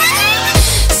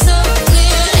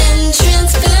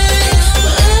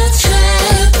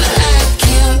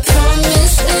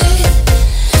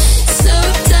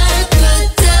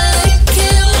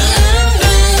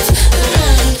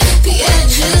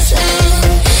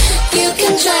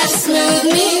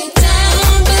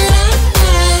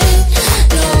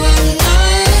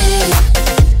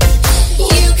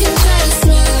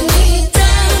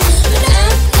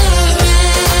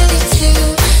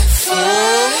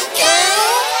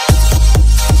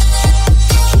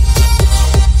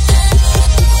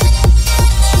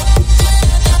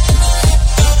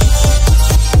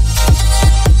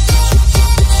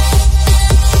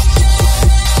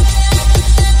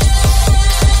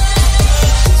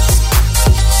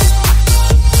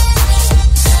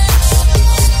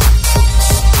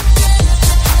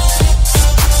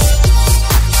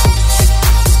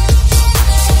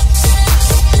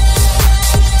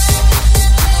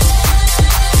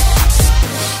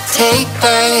take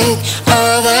back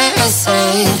all that I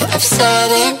said. I've said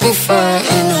it before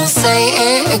and I'll say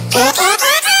it again.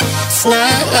 It's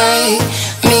not like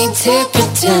me to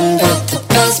pretend, but the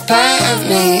best part of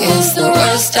me is the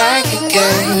worst I can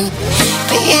get.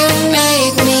 But you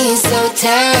make me so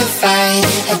terrified.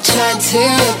 I tried to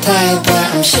reply, but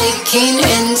I'm shaking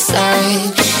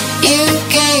inside. You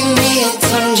gave me a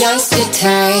tongue just to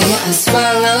tie. I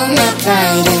swallow my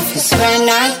pride if you swear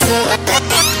not to lie.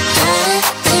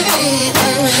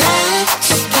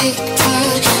 Speak to,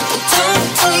 but don't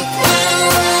take my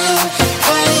word,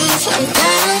 'cause I'm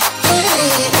paranoid.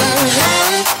 I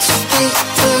have to speak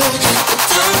to, but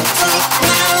don't take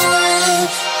my word.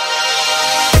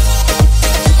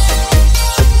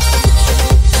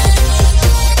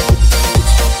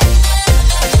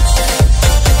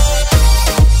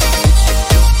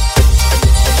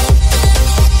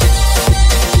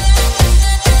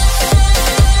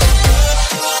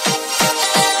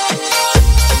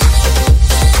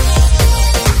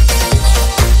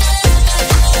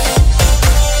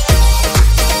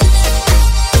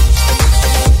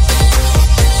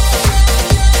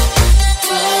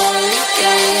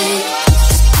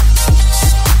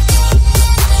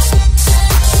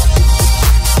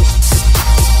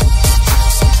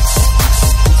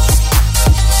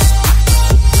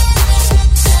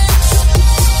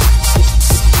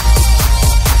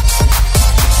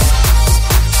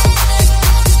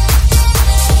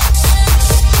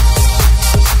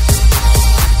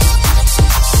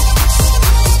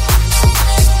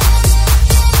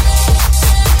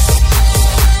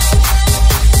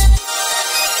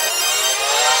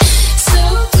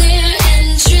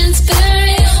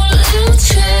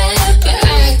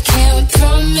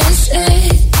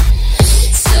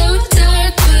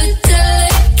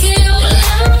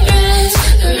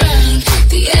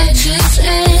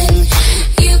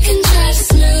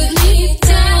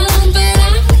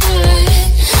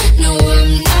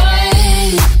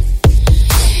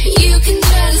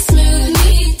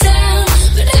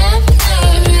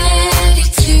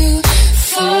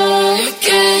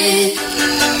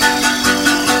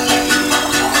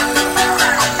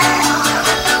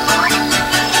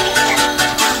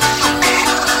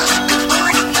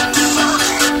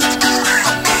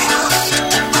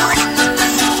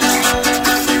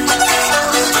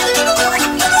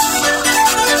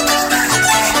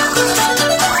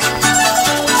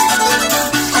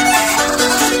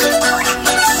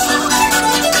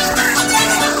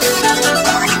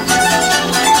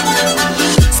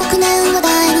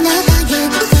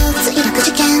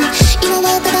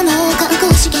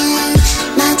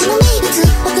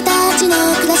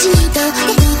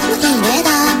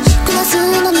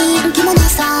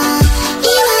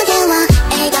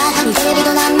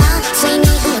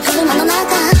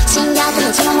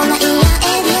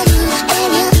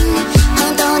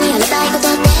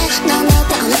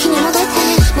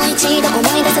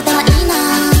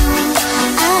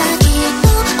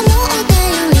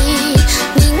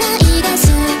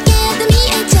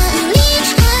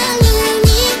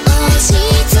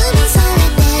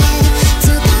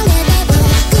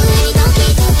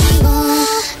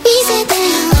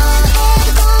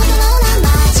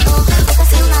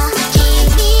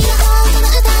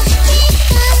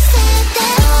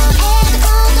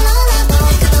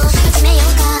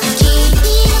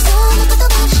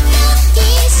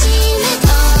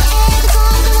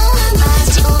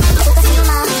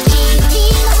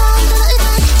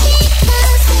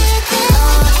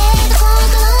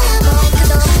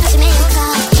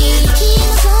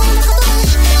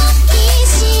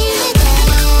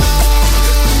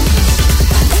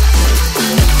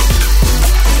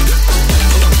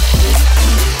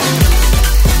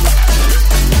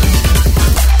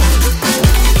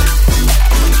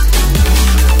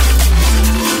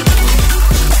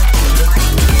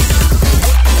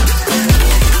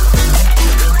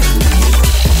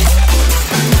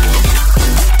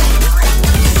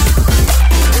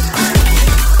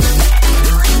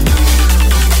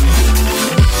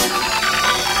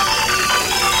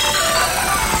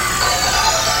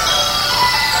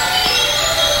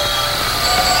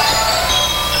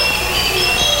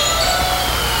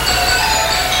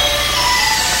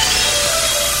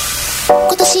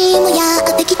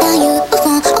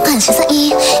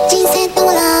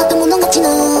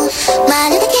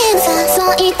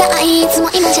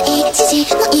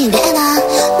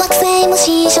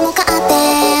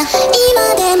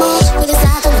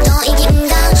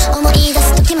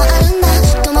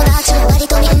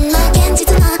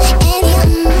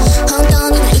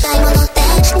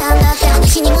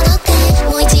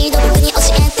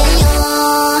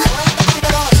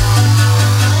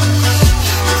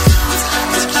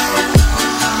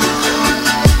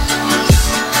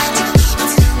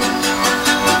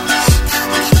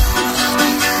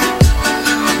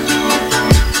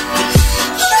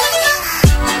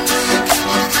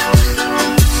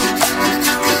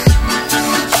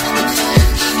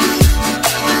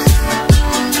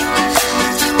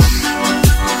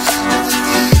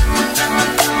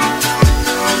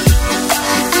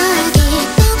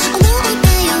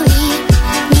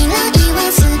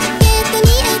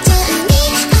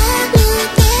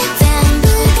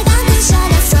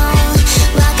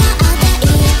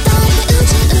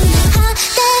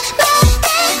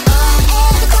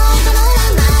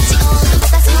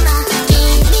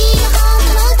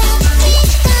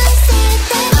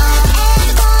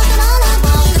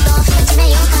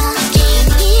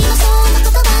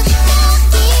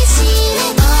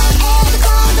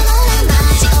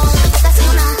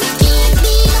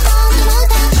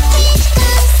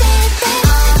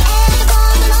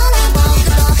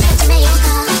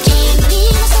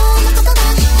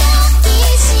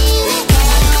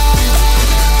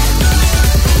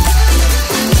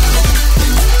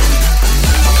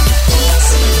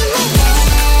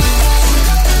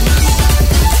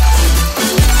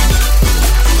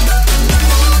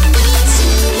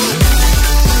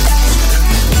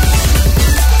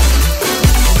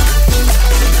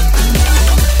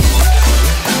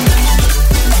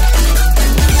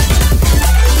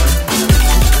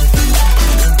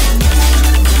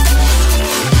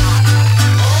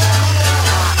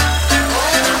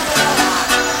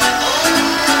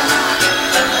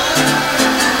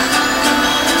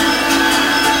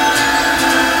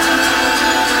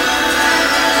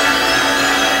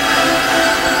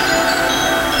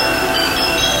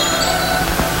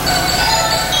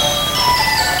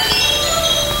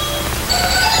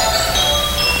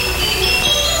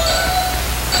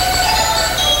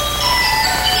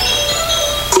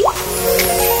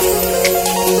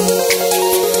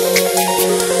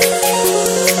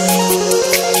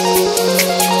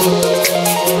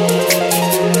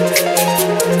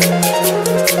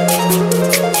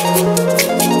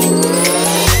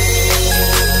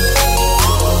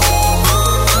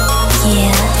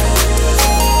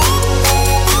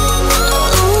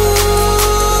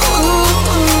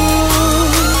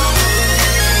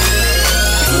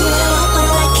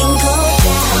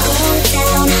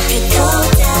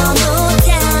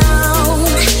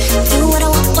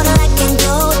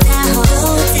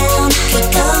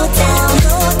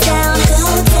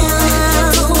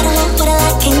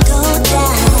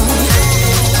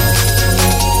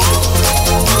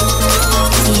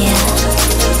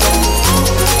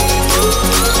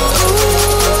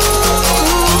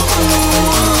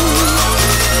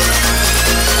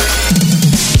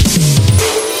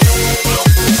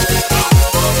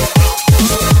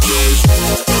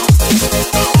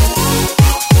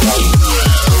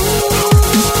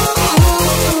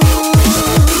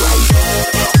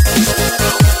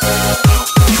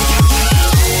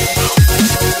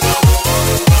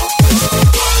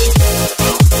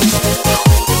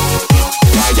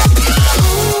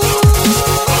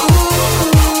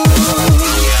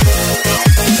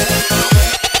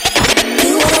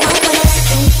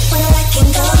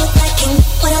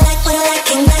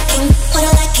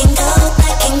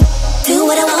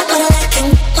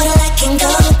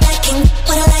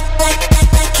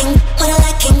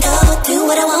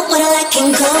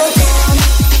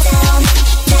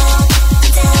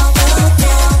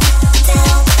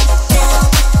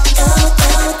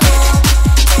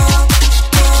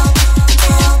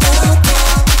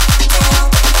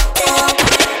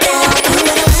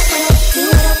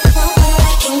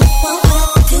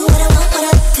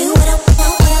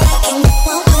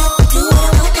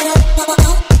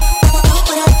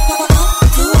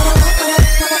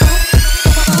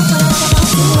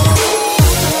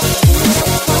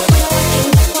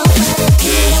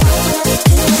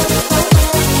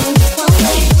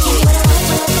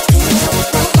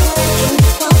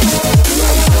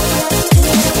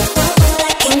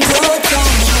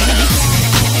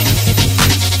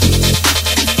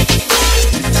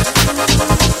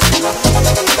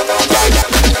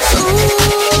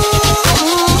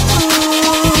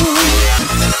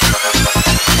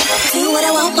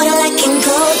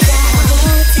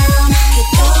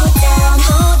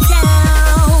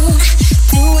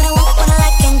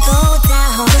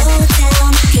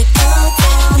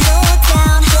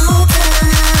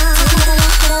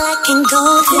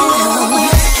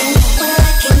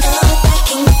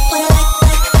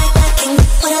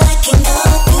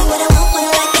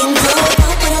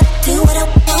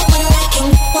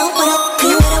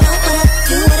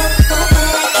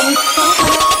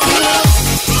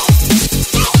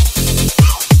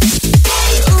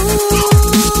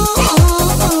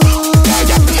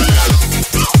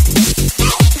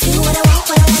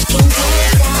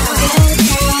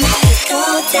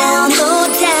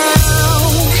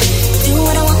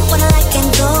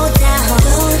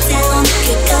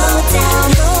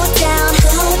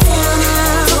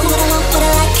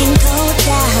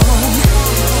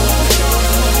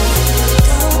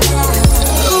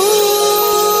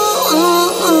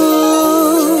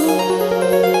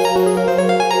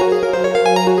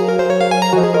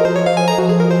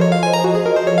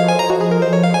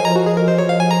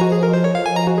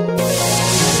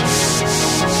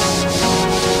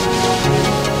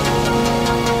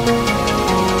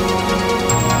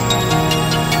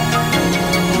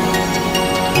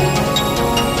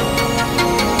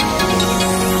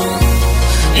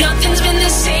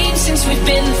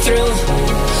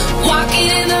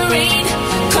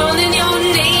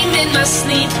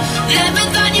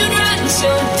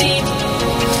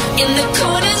 In the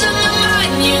corners of my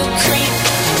mind you creep,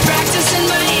 practicing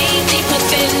my aim deep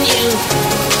within you.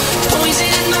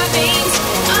 Poison in my veins,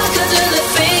 all 'cause of the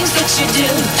things that you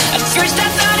do. At first I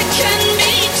thought it couldn't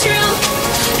be true.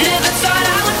 Never thought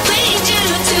I would lead you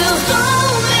to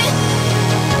hold me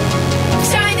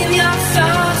tight in your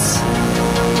thoughts.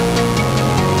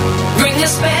 Bring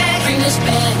us back, bring us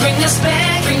back, bring us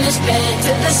back, bring us back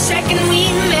to the second we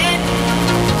met.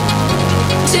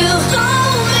 To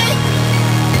hold me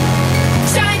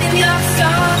tight in your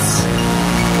thoughts.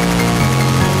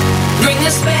 Bring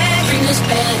us back, bring us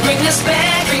back, bring us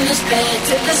back, bring us back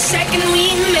to the second we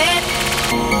met.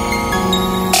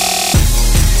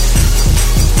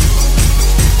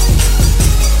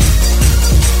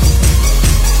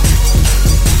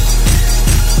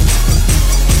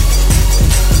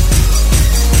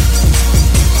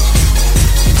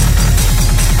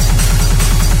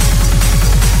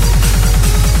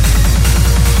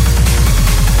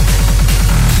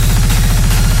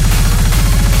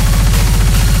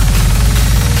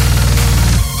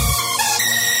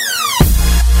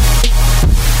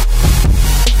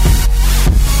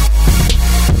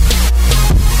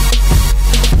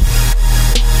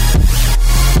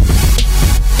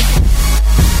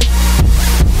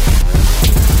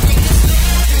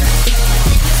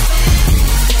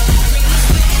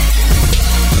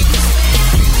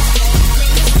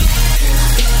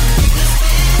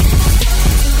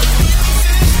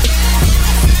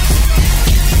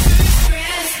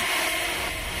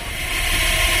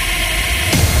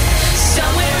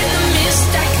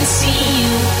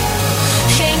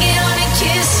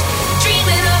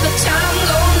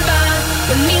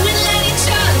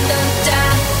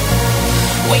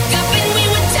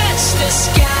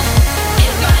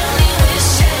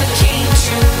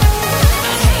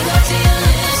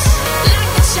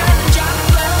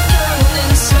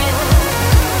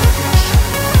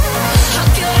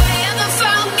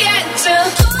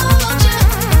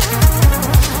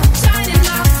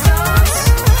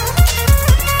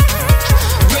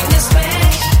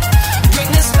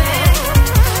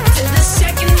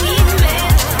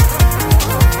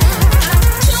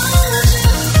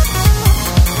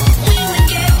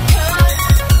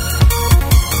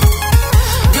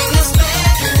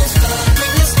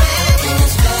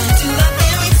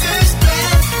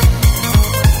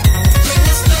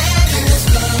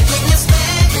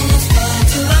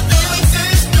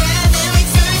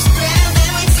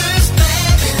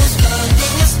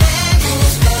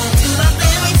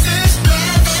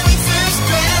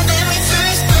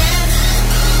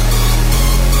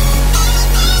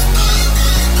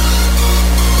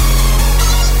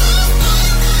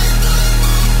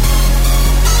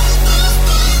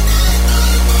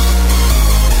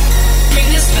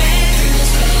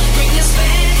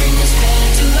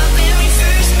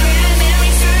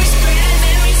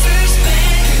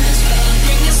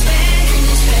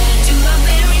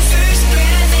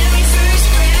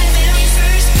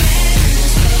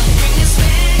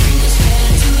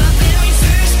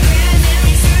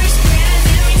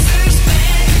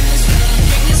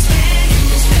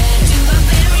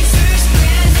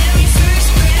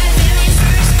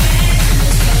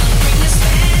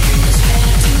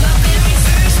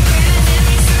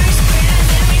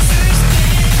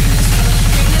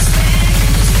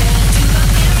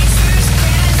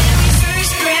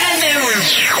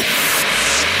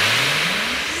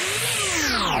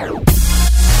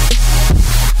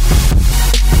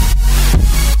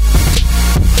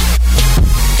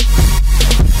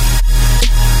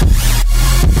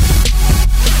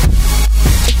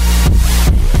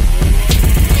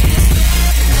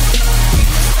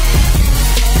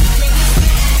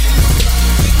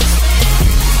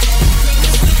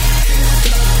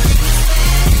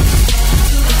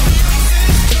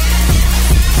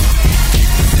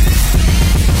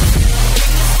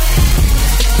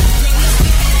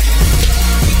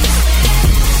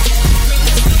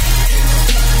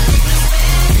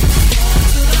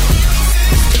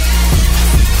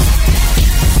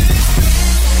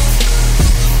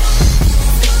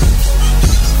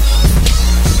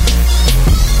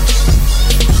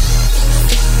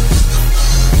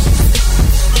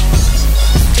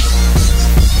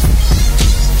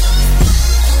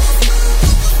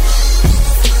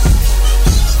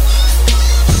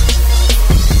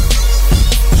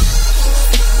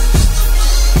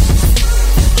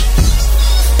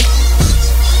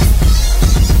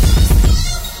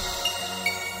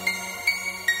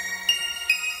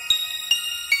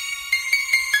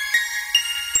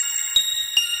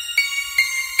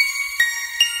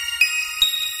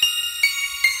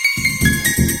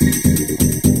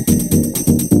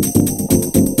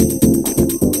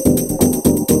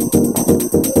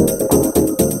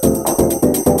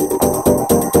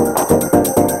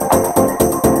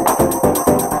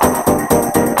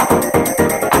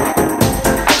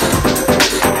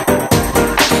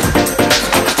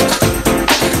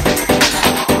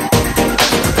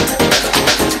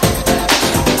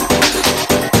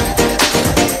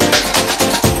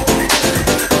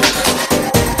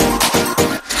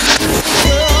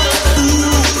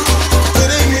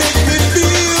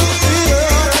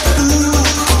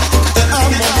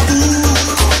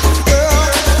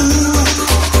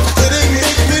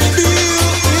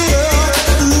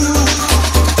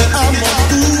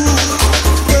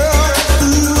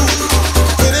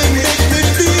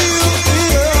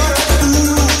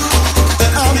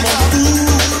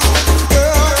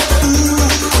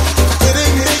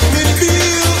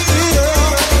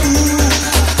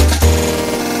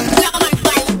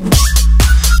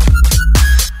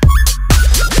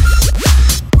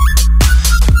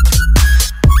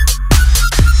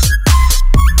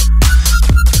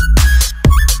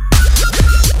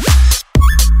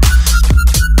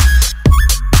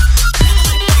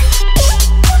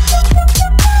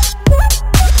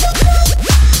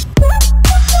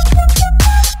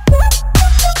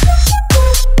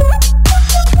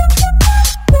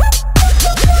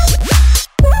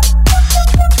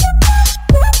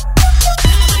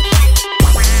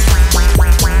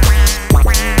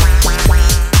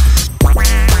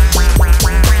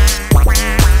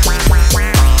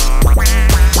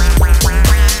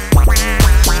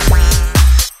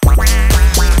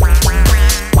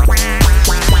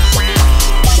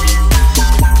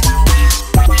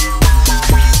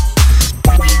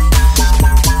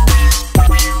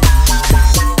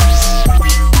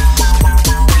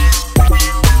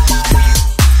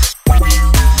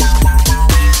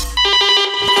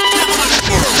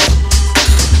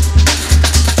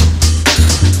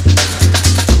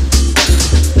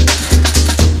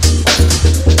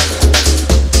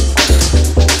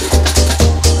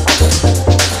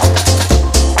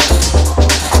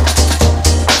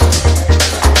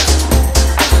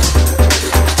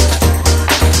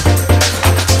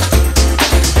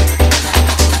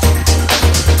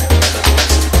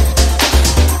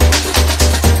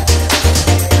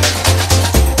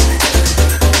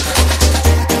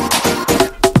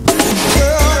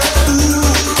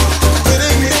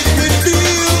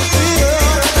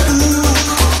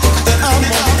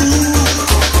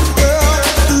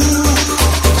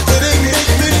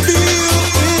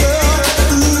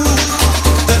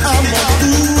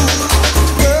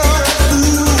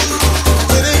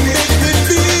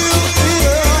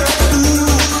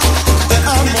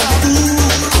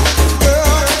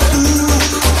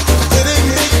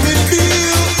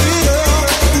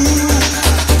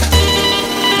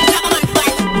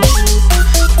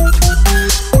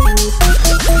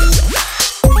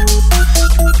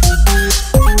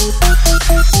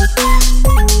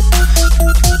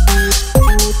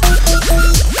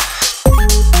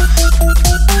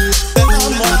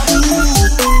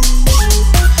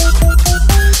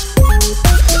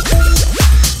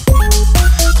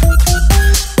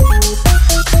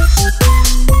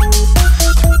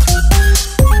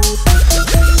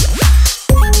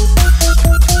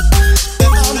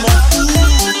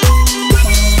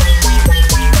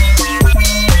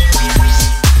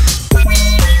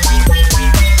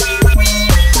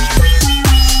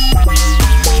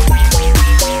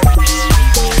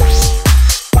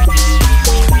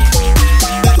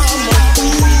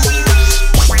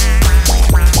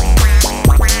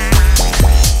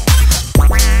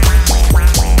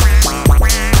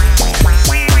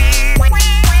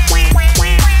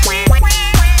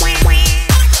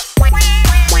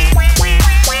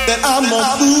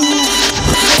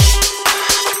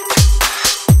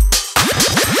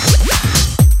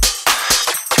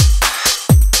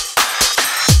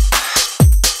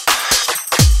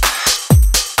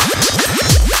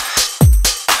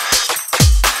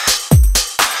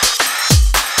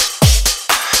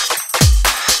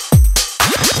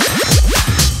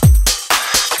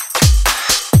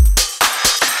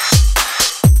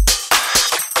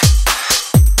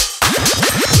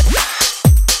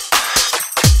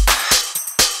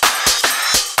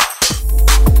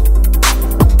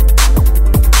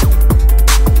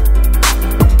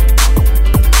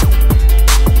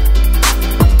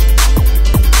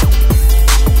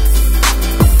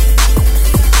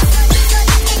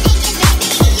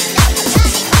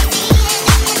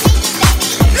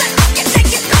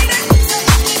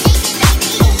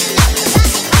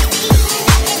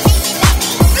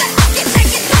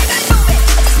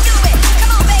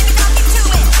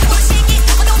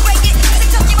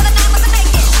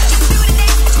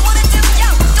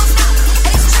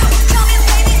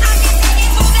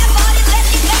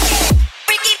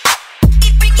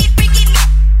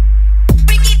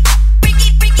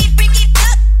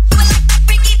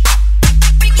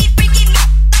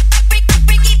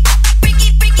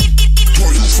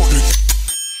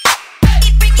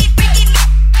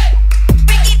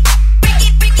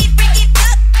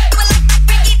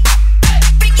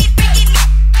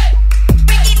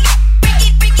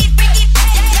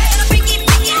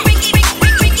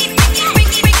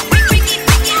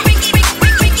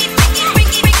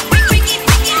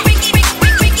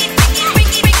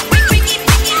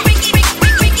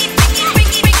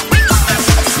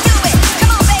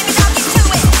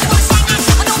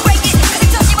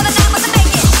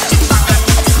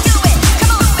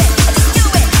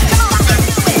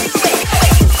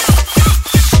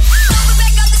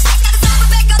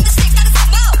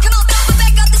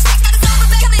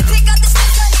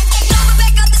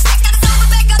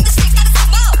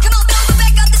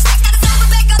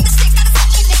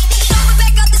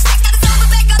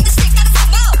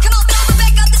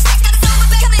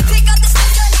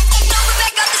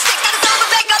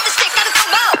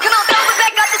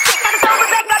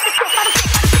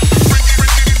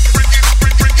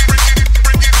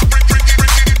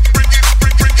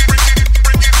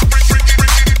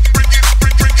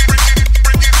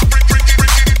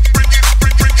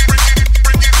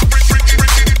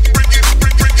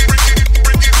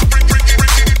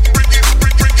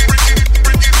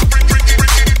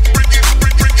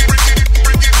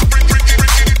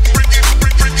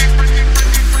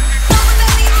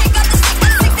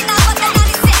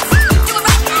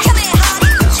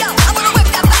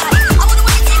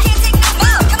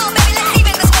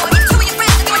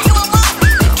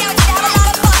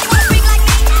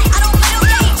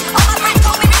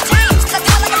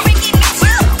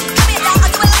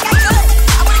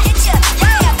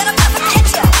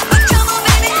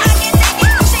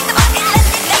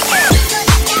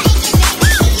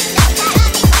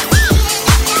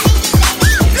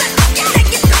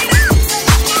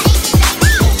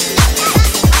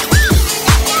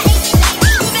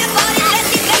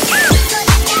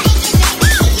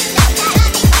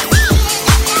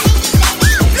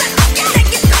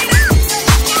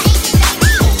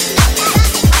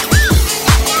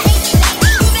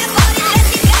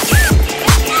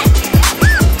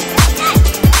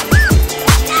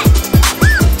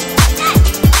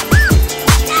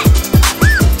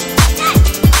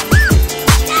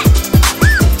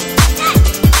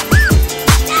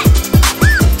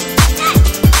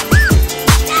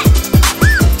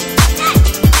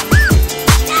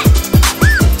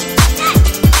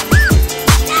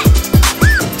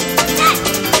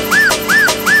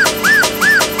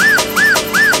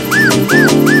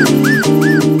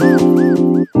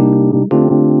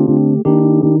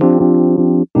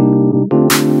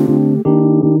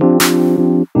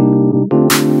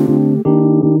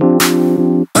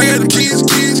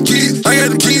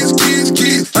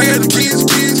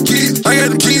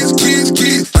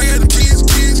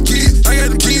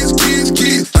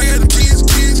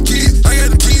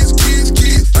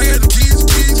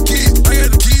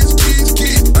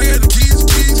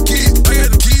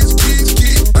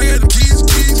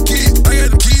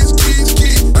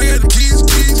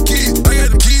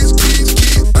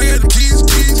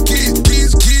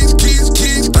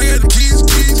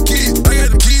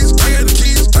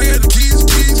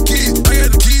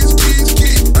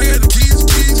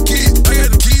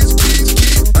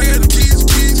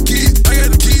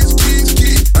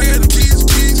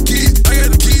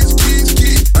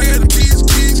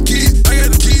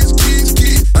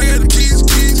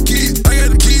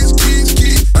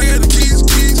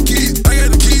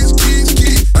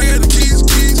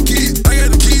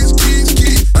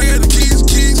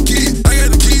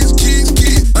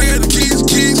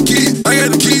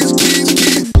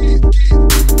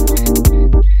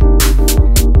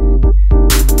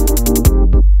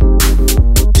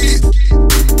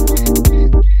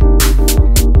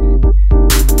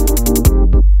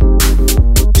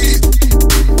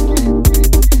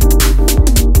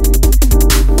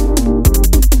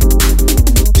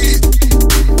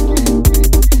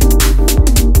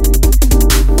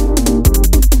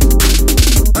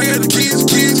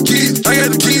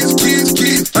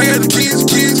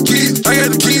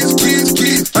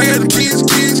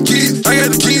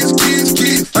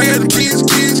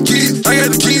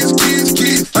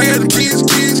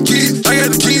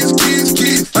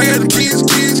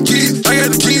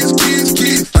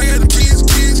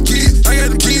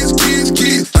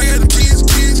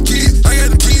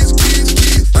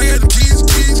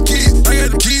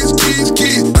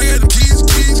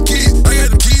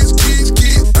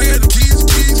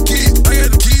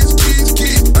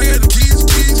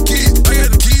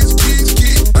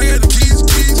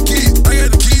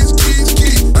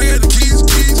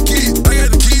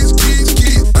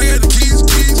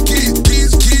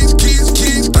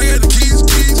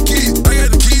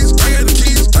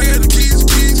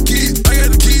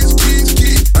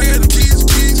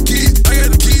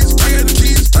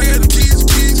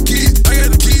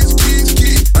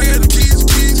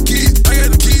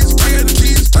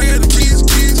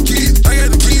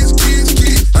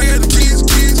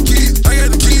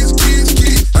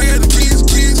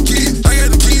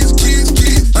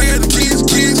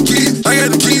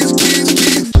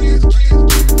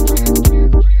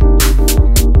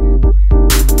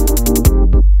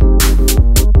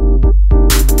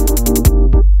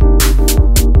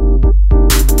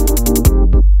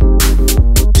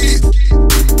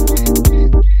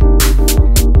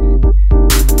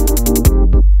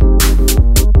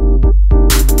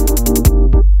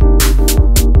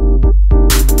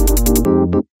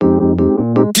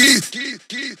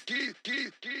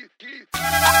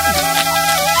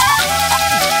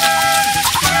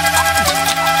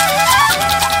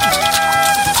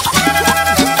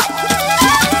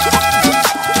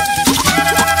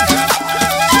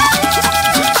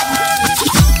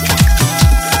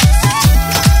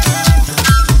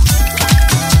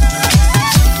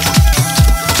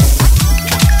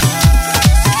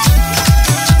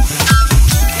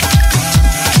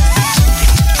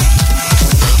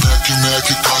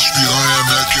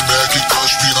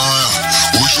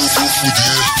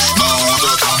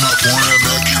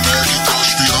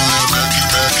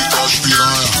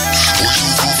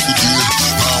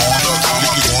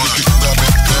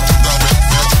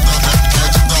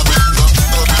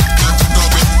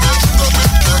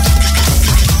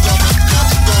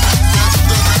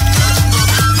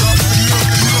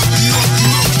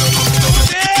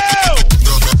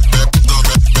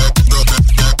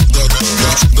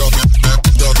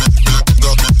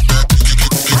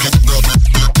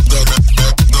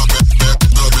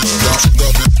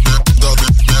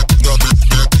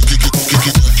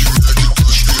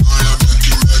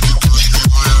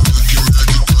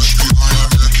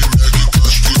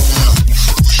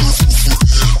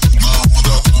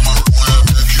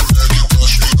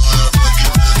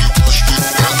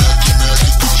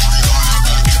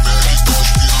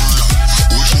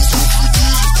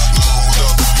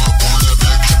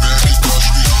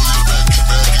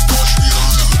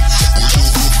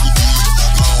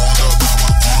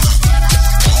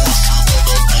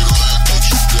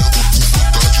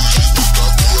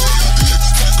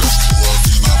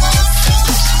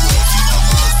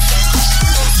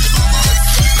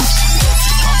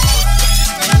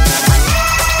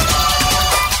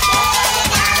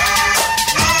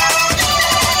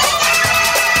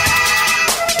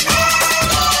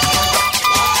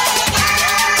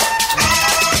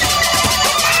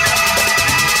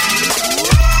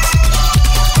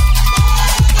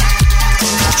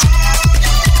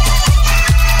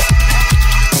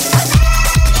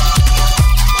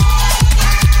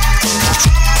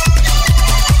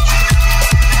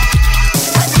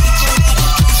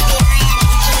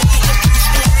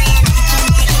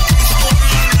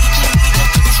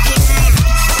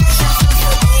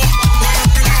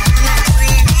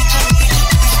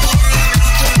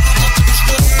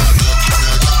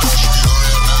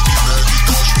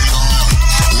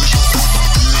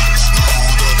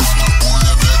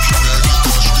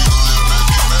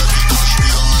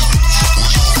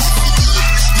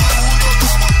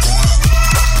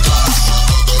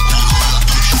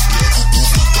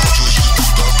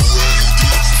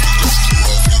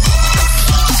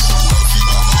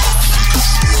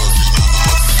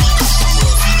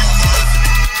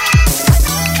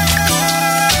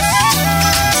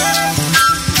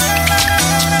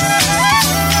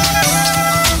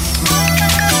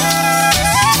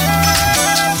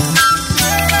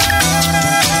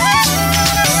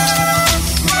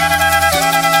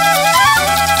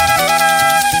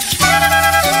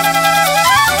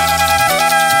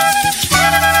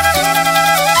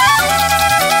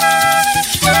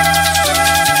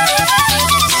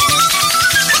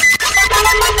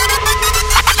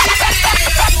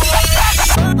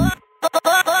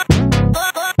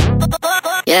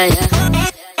 Yeah, yeah.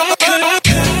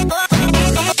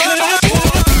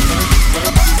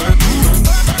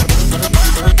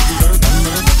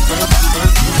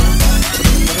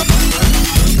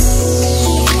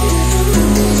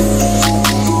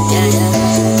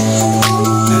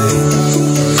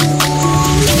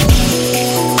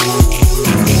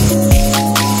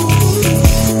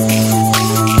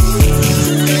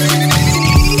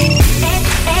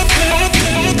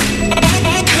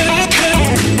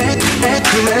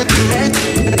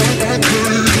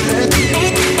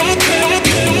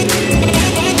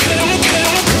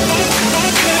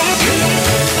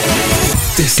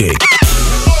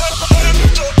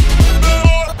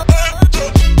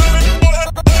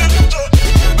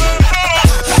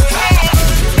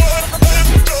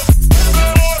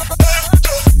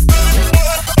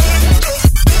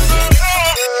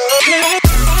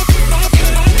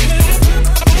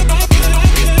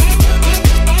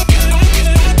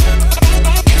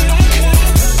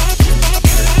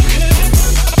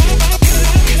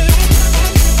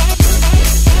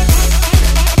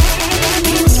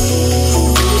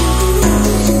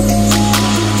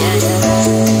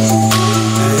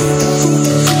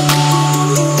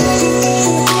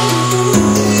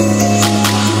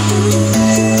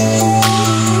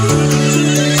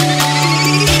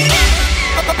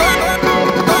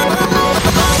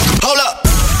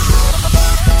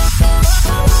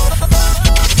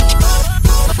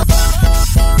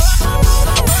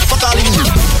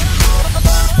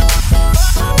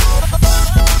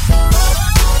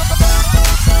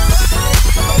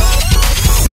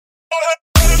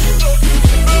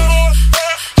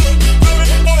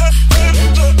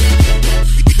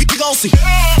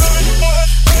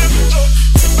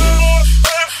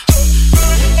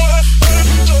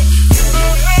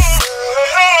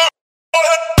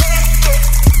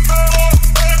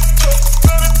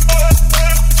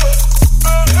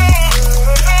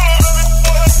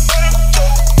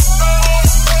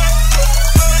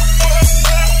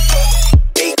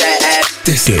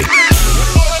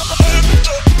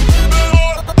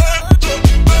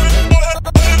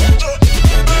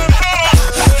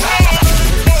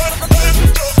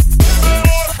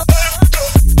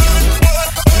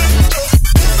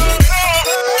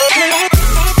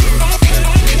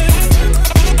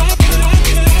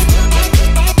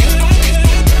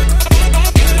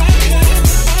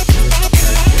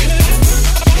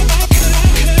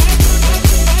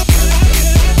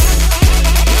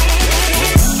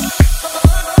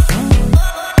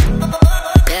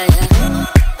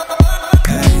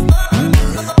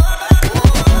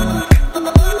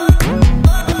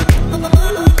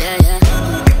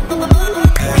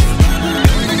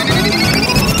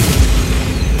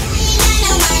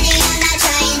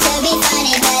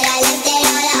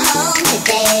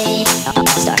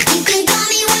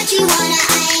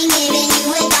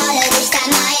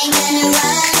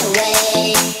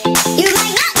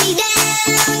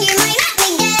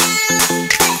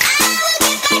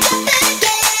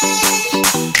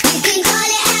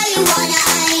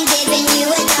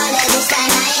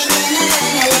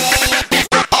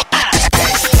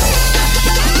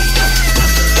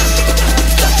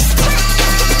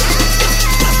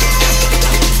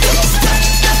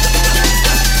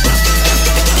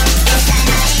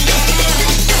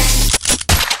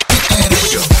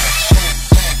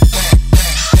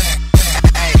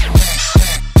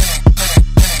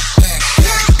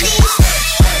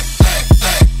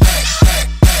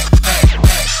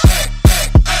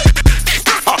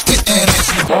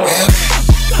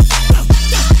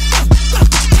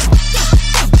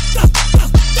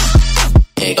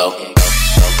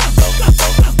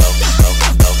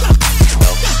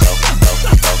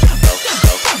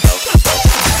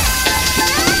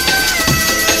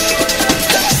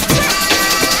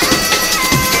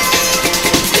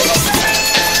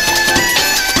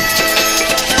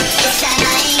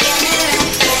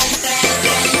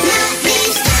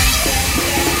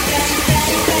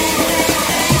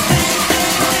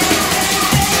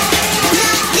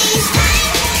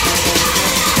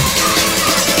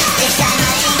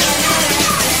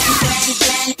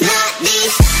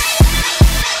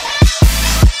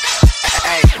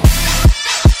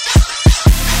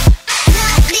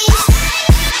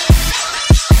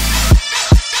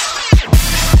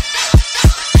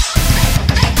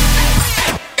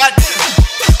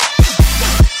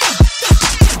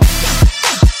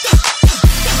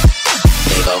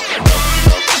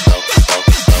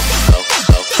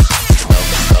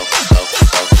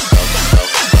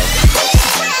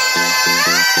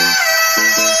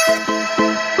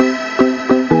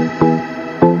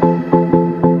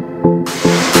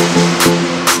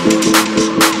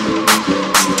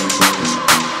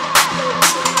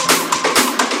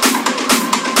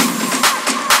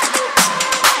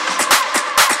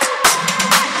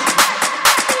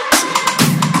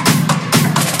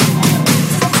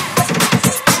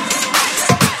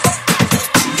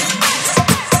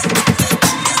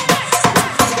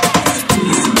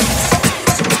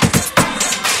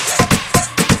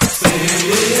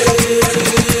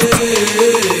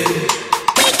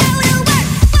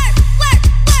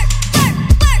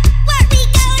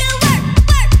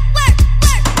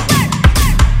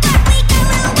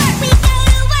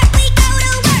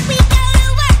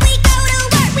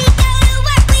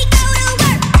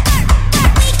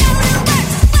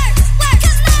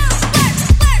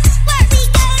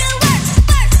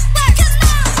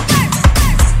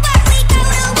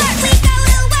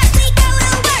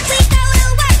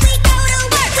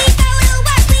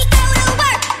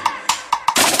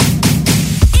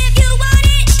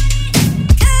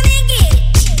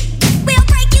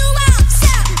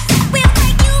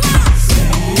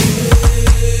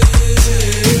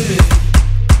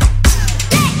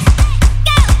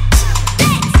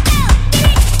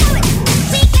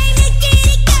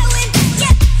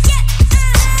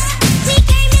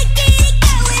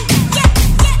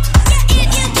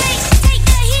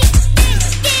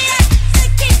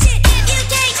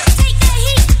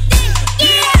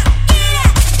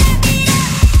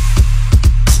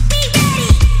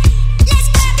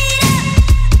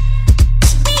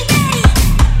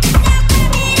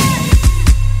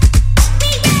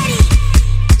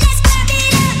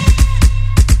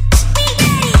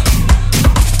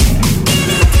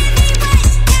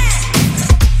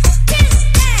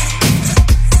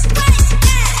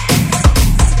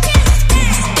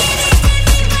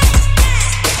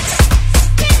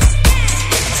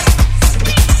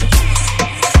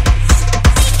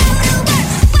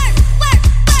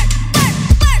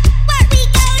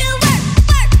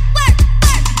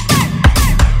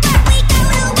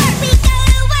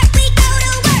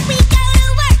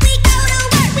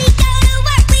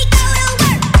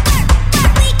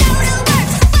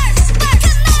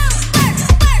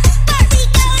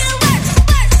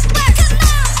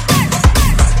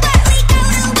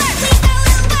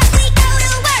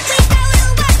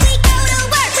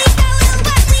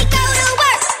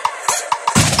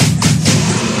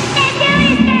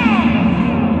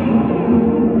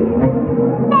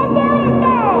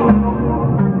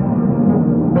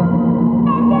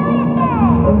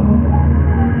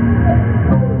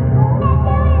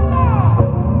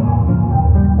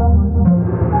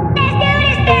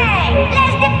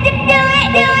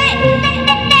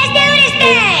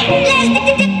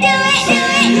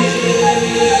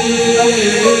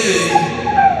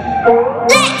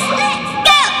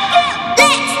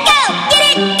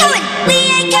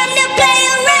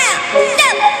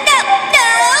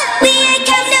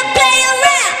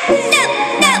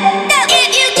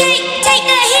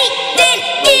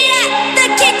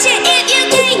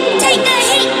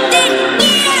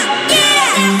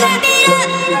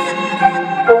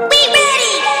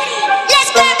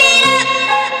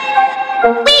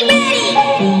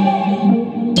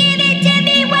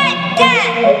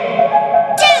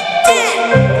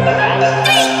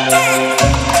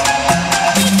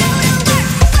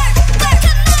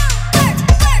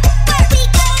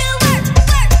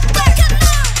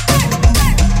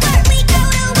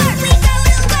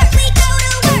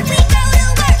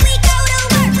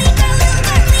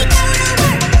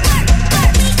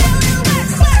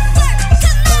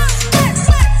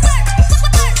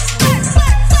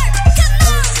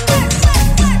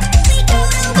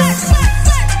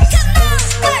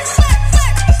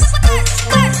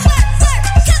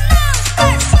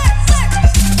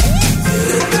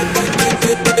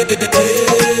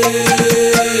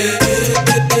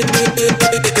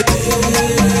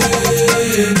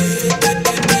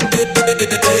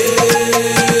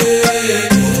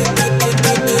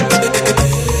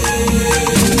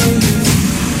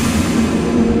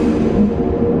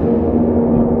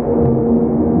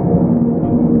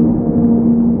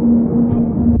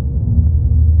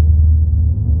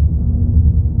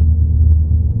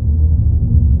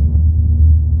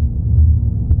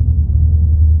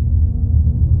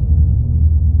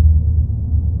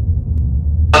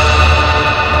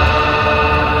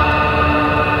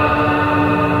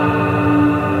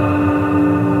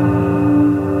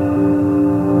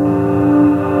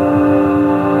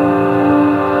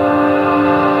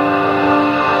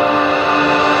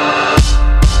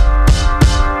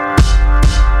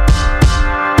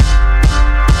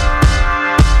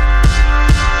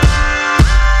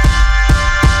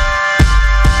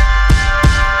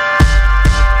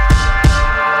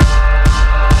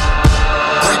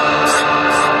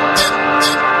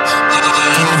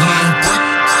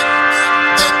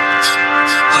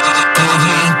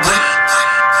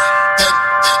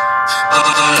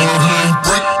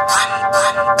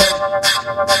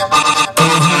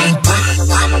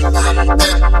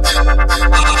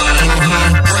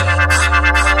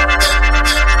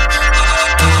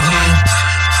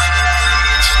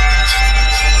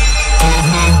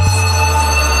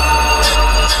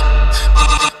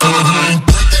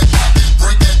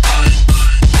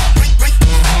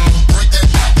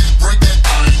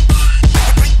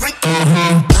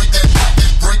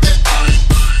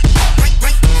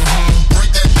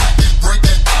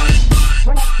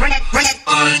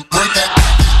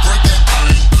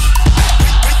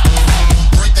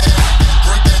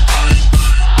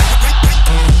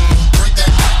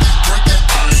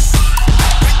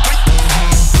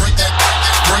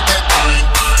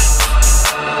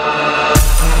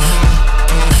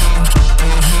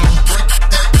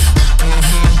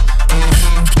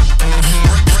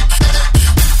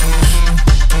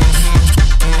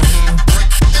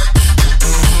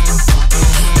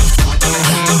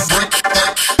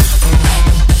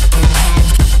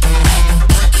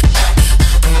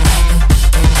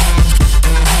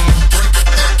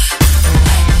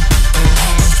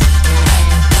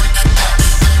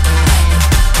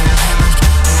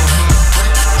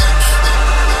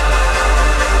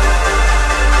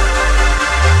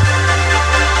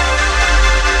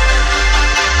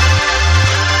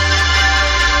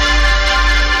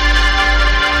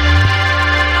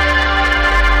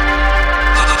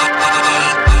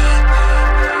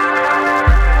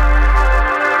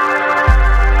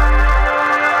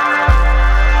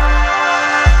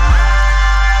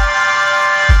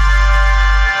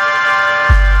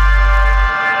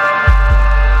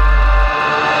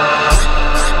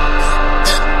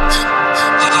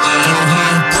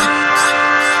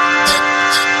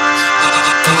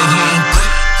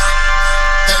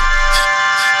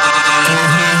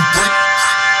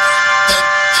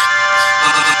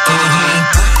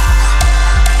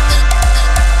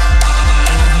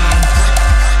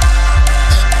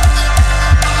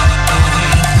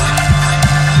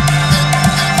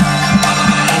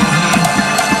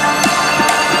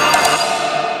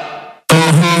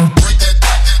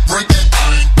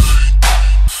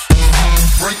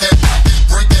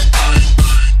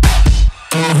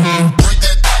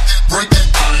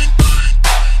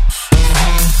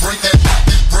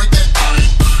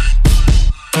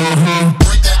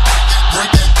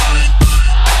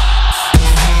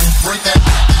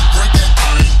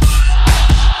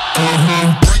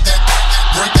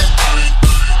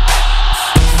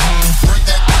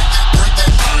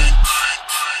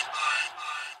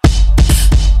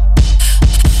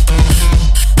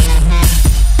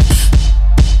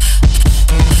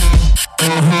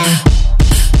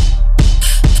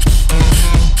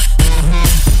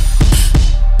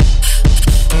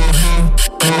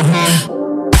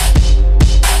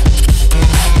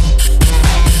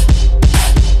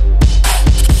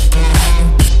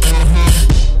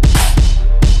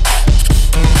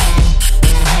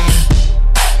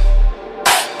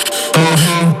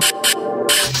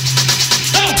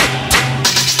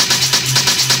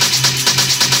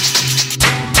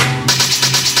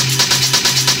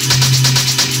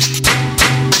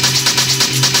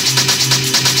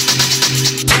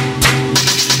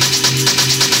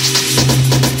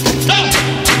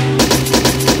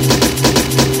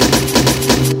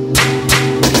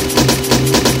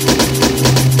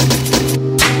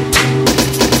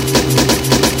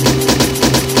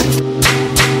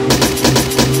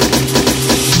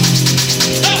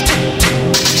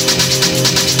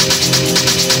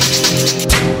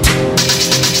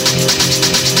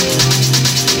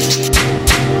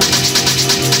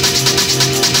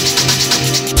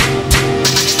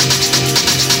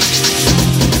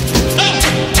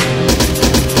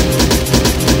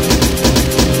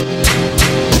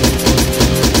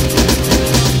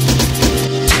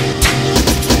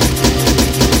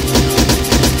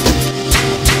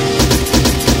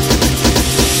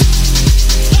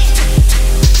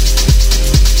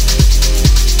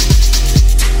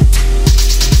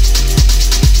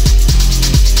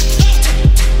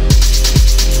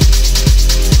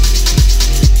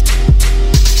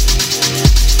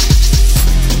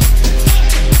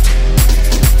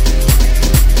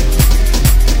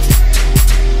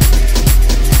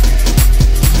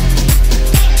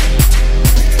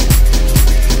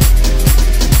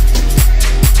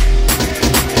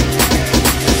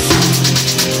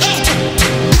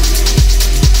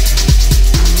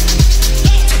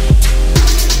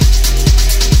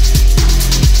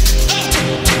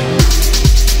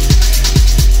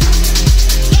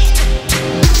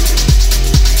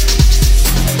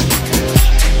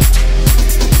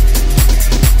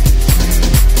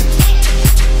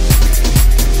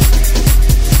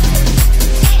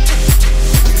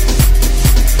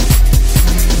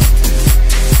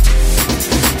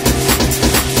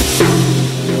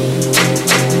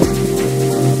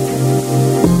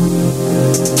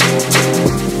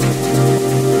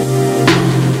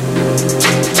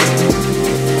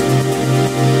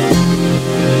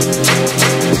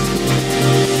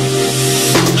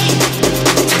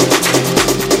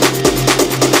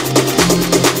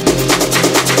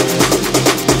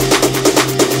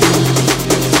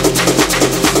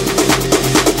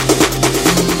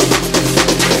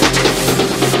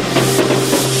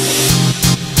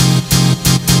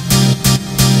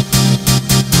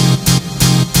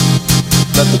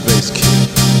 Let the bass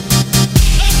kick.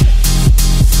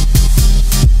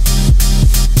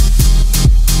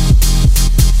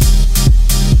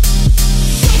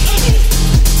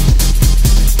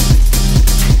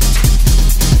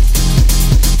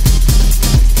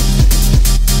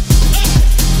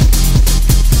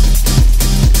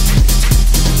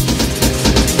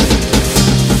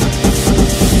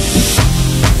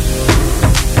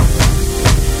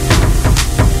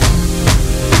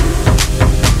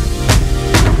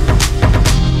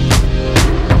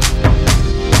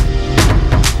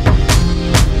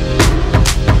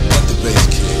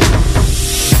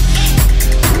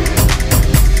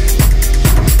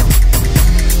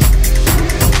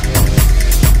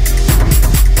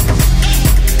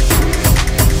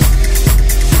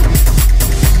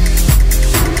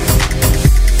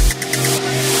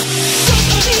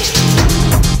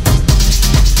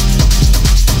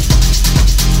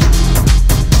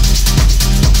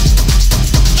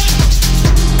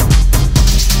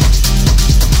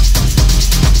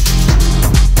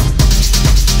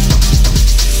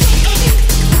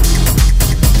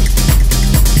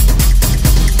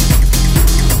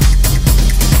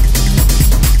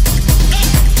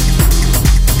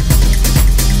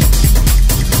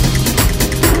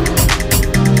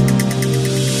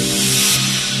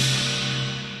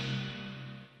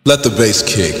 Let the bass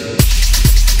kick.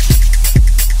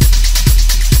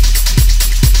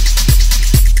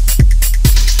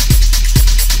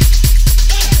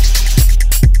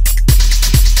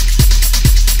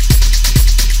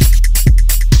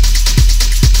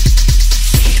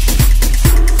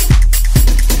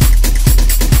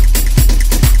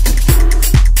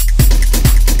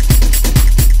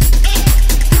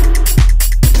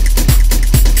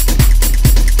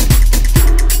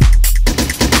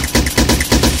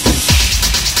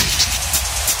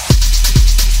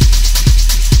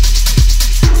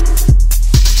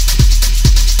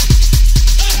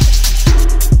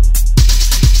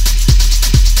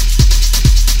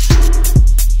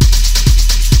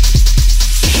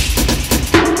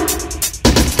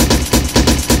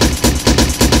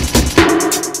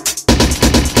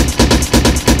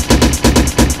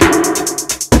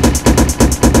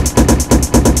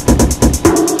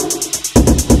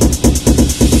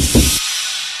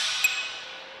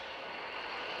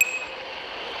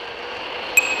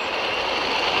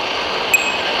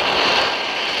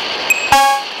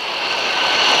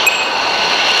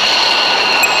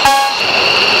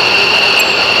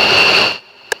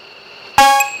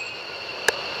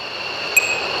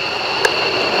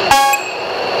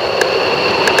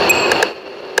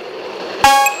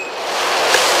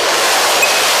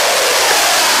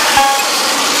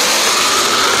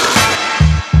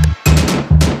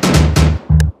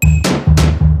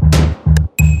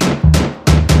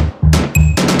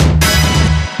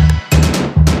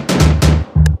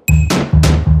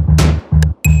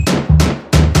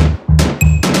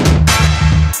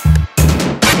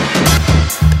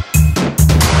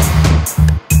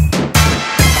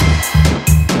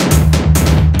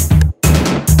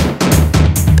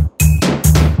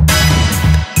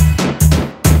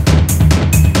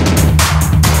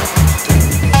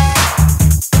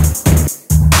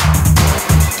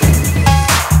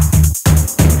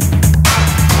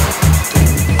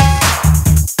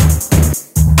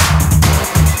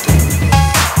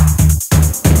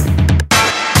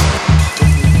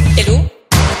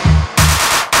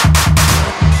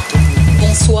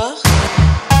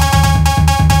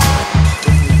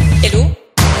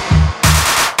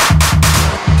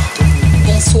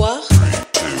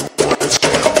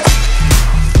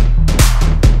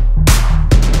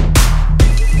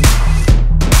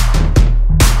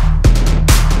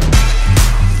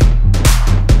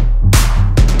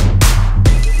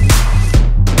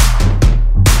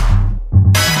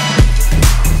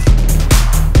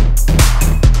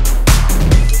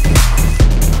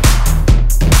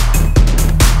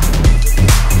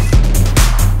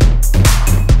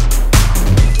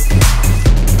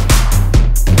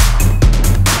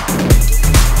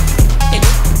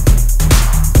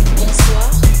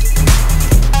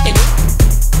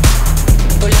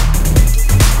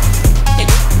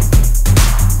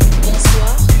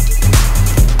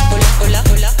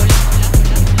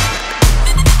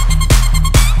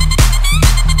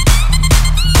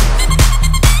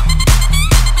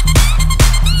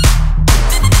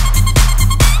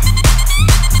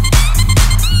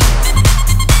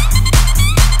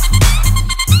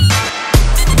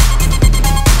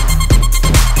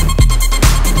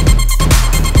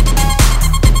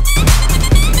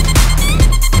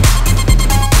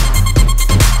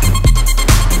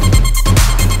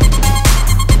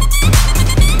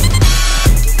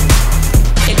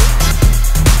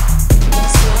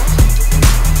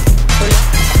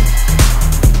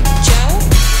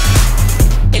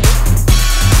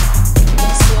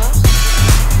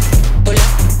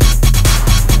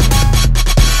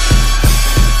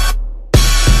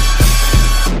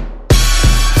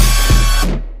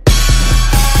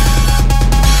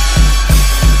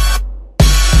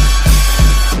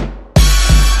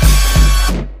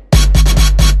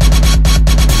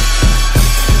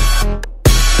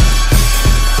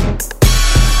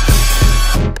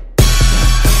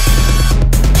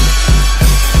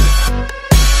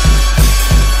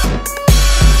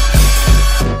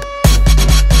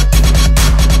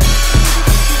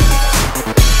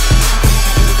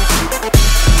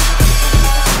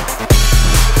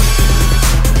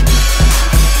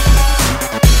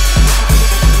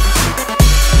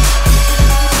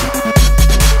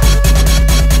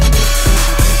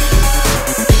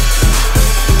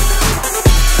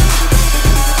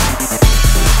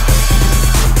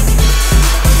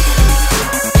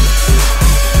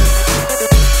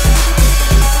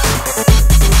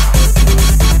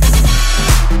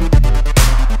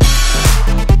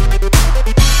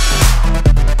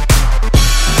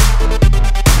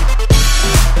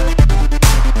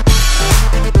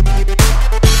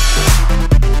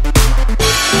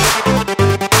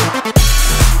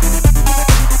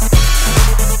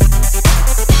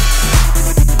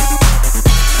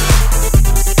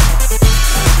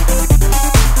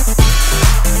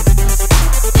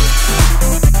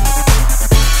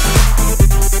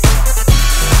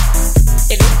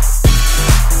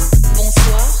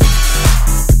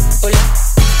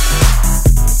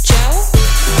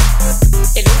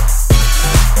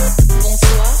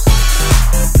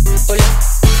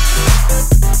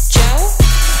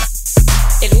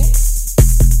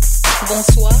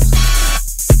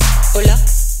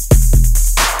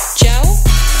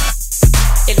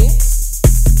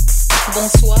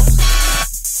 Bonsoir.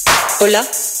 Hola.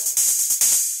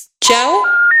 Ciao.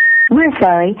 We're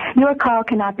sorry. Your call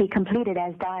cannot be completed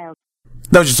as dialed.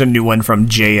 That was just a new one from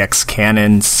JX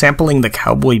Cannon, sampling the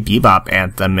Cowboy Bebop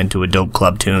anthem into a dope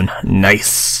club tune.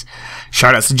 Nice.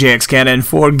 Shoutouts to JX Cannon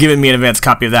for giving me an advance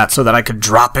copy of that so that I could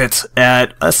drop it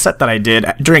at a set that I did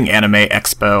during Anime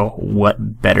Expo.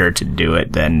 What better to do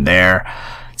it than there?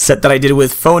 Set that I did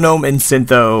with Phonome and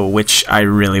Syntho, which I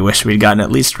really wish we'd gotten at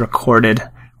least recorded.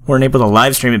 Weren't able to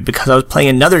live stream it because I was playing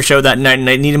another show that night and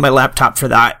I needed my laptop for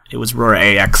that. It was Roar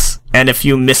AX. And if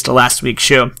you missed last week's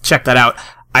show, check that out.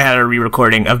 I had a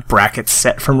re-recording of Bracket's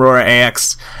set from Roar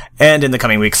AX, and in the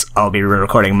coming weeks, I'll be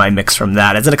re-recording my mix from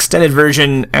that as an extended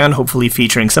version, and hopefully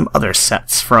featuring some other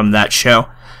sets from that show.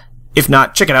 If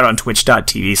not, check it out on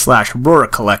twitch.tv/Roar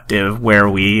Collective, where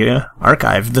we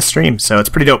archive the stream, so it's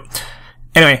pretty dope.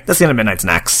 Anyway, that's the end of Midnight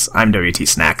Snacks. I'm WT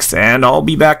Snacks, and I'll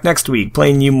be back next week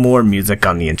playing you more music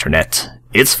on the internet.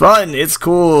 It's fun, it's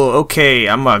cool. Okay,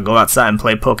 I'm gonna go outside and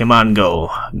play Pokemon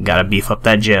Go. Gotta beef up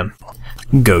that gym.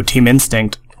 Go Team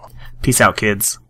Instinct. Peace out, kids.